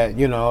keep that,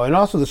 and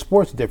also the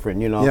sport's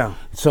different, Yeah.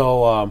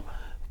 So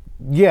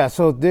we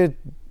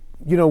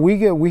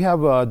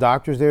have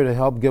doctors there to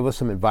help give us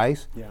some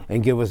advice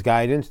and give us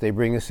guidance. They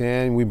bring us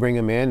in, we bring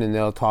them in, and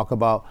they'll talk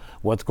about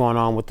what's going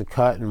on with the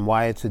cut and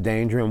why it's a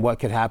danger and what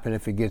could happen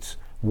if it gets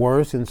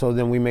worse. And so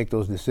then we make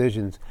those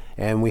decisions,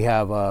 and we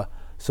have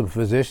some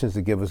physicians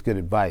to give us good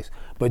advice.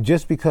 But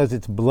just because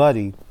it's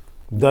bloody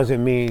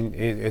doesn't mean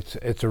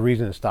it's a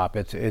reason to stop.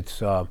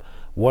 It's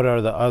what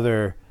are the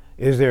other?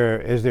 Is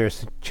there a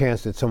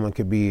chance that someone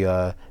could be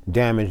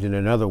damaged in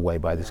another way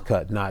by this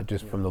cut, not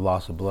just from the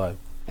loss of blood?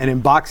 And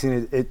in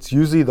boxing, it's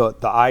usually the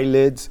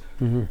eyelids.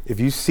 Mm-hmm. If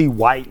you see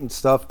white and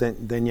stuff,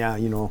 then yeah,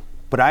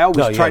 But I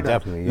always try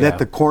to let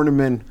the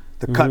cornerman,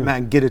 the cut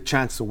man, get a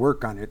chance to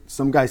work on it.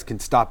 Some guys can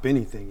stop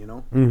anything,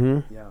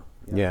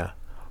 Mm-hmm. Yeah.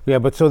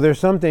 But so there's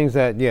some things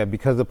that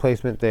because of the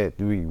placement that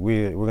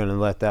we're going to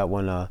let that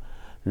one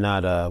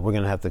we're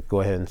going to have to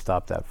go ahead and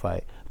stop that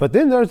fight. But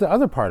then there's the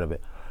other part of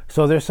it.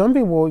 So there's some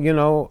people,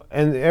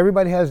 and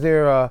everybody has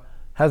their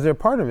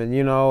part of it,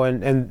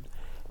 and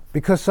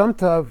because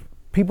sometimes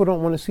people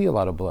don't want to see a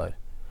lot of blood.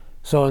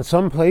 So in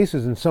some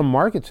places, in some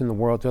markets in the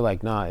world, they're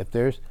like, nah, if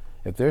there's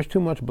too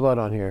much blood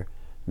on here,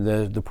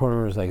 the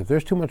promoter is like, if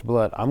there's too much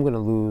blood, we're going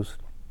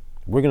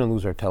to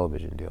lose our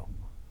television deal.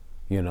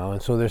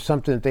 And so there's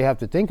something that they have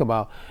to think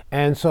about.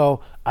 And so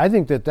I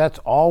think that that's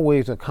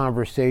always a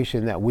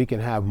conversation that we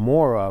can have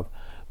more of,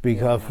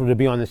 because to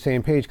be on the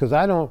same page, because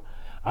I don't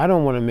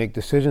want to make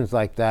decisions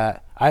like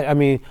that. I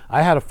mean,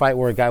 I had a fight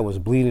where a guy was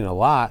bleeding a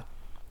lot,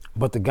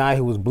 but the guy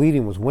who was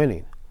bleeding was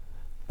winning.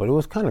 But it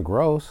was kind of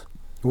gross.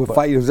 What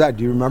fight was that?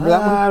 Do you remember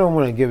that one? I don't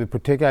want to give it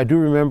particular. I do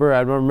remember.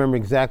 I don't remember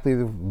exactly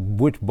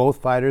which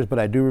both fighters, but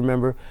I do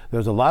remember there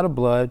was a lot of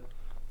blood,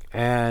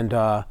 and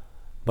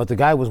but the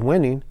guy was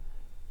winning.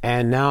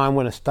 And now I'm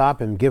going to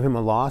stop and give him a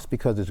loss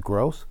because it's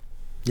gross?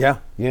 Yeah.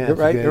 You're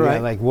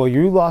right. Like, well,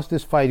 you lost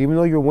this fight even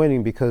though you're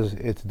winning because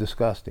it's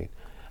disgusting.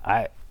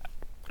 I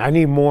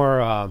need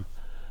more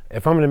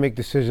if I'm going to make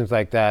decisions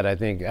like that, I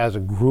think as a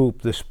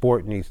group, the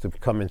sport needs to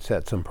come and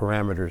set some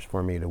parameters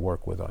for me to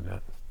work with on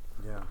that.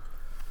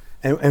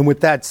 Yeah. And with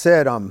that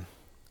said, I'm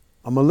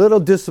a little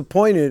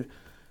disappointed.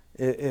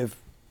 If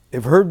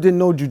Herb didn't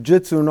know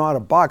jiu-jitsu and know how to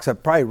box,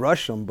 I'd probably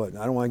rush him, but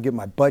I don't want to get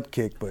my butt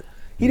kicked. But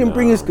he didn't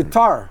bring his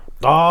guitar.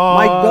 Oh,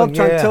 Mike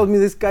Beltran yeah. tells me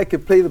this guy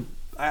could play the.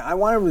 I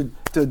want him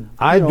to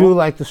I do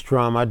like to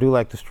strum. I do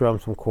like to strum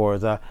some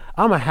chords.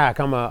 I'm a hack.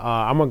 I'm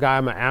a guy.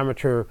 I'm an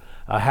amateur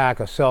hack,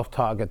 a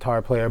self-taught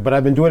guitar player. But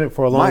I've been doing it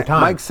for a long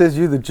time. Mike says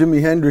you're the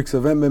Jimi Hendrix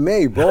of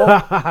MMA, bro.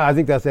 I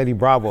think that's Eddie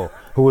Bravo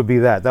who would be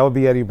that. That would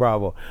be Eddie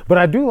Bravo. But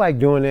I do like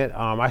doing it.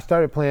 I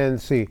started playing.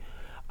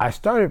 I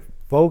started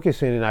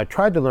focusing, and I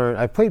tried to learn.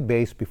 I played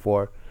bass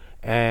before,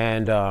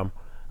 and a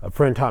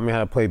friend taught me how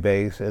to play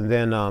bass. And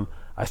then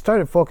I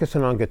started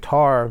focusing on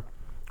guitar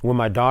when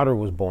my daughter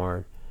was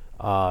born.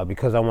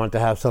 Because I wanted to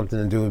have something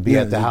to do, be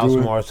at the house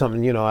more or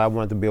something, I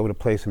wanted to be able to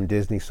play some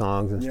Disney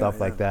songs and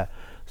stuff like that.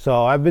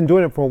 So I've been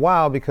doing it for a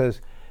while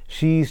because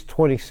she's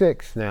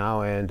 26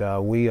 now, and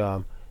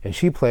and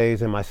she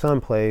plays and my son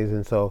plays,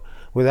 and so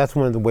that's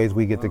one of the ways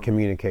we get to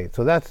communicate.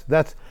 So that's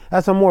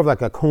a more of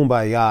like a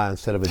kumbaya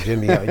instead of a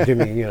Jimmy,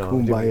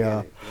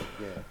 kumbaya.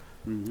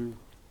 Mm-hmm.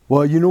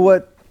 Well, you know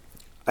what?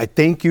 I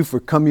thank you for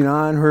coming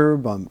on,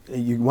 Herb.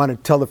 You want to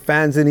tell the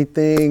fans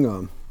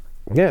anything?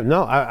 Yeah,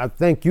 no, I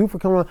thank you for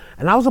coming on.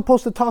 And I was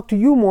supposed to talk to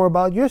you more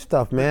about your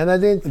stuff, man. I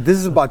didn't. This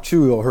is about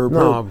you, though, Herb.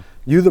 No,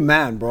 you the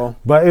man, bro.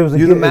 But it was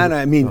you the man.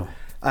 I mean,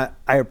 I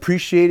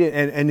appreciate it.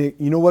 And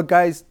you know what,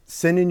 guys?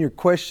 Send in your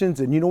questions.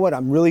 And you know what?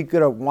 I'm really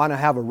going to want to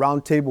have a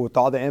round table with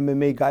all the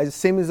MMA guys,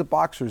 same as the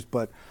boxers.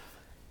 But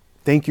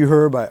thank you,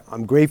 Herb.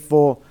 I'm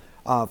grateful.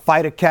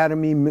 Fight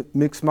Academy,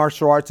 Mixed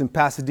Martial Arts in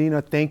Pasadena.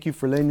 Thank you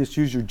for letting us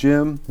use your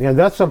gym. Yeah,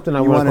 that's something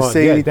I want to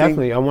say. Yeah, anything?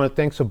 Definitely. I want to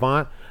thank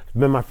Savant.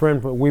 Been my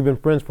friend. We've been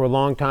friends for a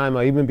long time.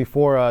 Even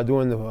before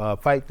doing the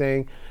fight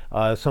thing,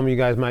 some of you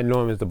guys might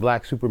know him as the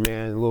Black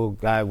Superman, the little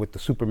guy with the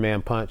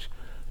Superman punch,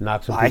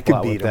 knocks some people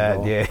out with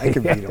that. Yeah, I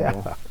could beat him.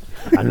 Bro.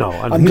 I know.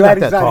 I'm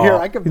glad he's not here.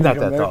 I could beat him.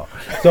 He's not that tall.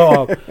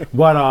 So,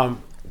 but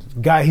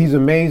guy, he's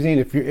amazing.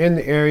 If you're in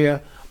the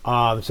area,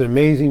 it's an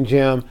amazing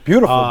gym.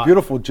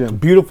 Beautiful gym.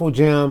 Beautiful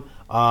gym.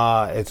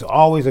 It's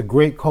always a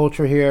great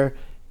culture here.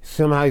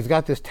 Somehow he's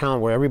got this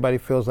talent where everybody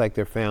feels like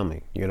they're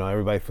family.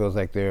 everybody feels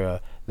like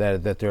they're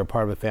that they're a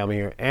part of a family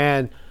here,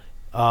 and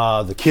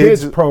the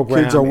kids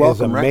program kids are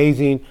welcome, is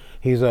amazing.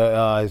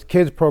 Right? His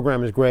kids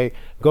program is great.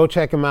 Go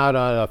check him out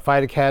on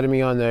Fight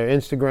Academy on their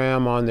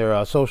Instagram, on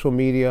their social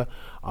media.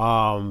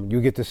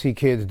 You get to see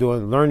kids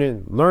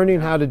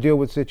learning how to deal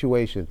with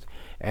situations,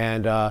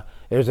 and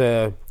there's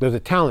a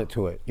talent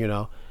to it,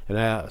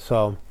 and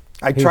so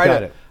I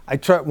tried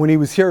when he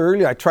was here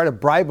earlier. I tried to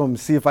bribe him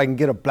to see if I can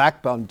get a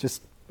black belt and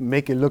just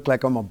make it look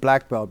like I'm a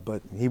black belt,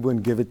 but he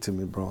wouldn't give it to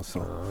me, bro.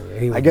 So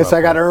I guess I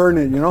got to earn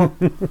it,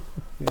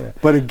 Yeah.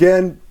 But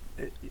again,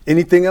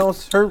 anything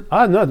else, Herb?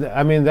 No,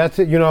 I mean, that's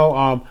it,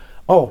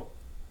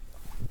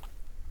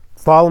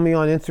 follow me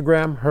on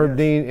Instagram, Herb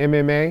Dean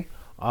MMA,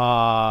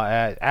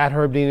 at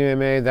Herb Dean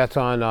MMA. That's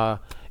on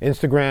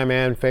Instagram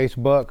and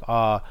Facebook.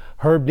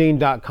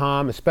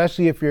 HerbDean.com,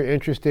 especially if you're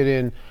interested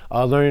in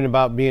learning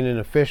about being an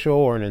official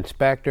or an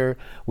inspector.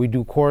 We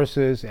do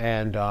courses,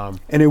 and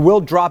it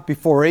will drop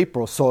before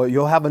April, so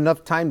you'll have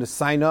enough time to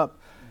sign up.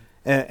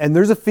 And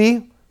there's a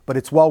fee, but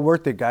it's well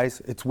worth it,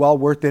 guys. It's well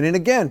worth it. And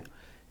again,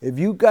 if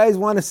you guys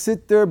want to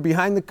sit there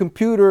behind the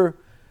computer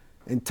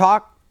and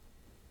talk,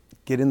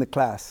 get in the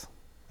class,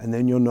 and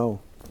then you'll know.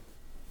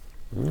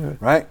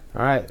 Right?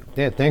 All right.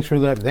 Yeah, thanks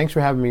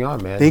for having me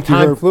on, man. Thank you.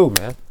 Time flew,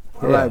 man.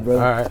 All right,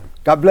 brother. All right.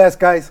 God bless,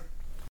 guys.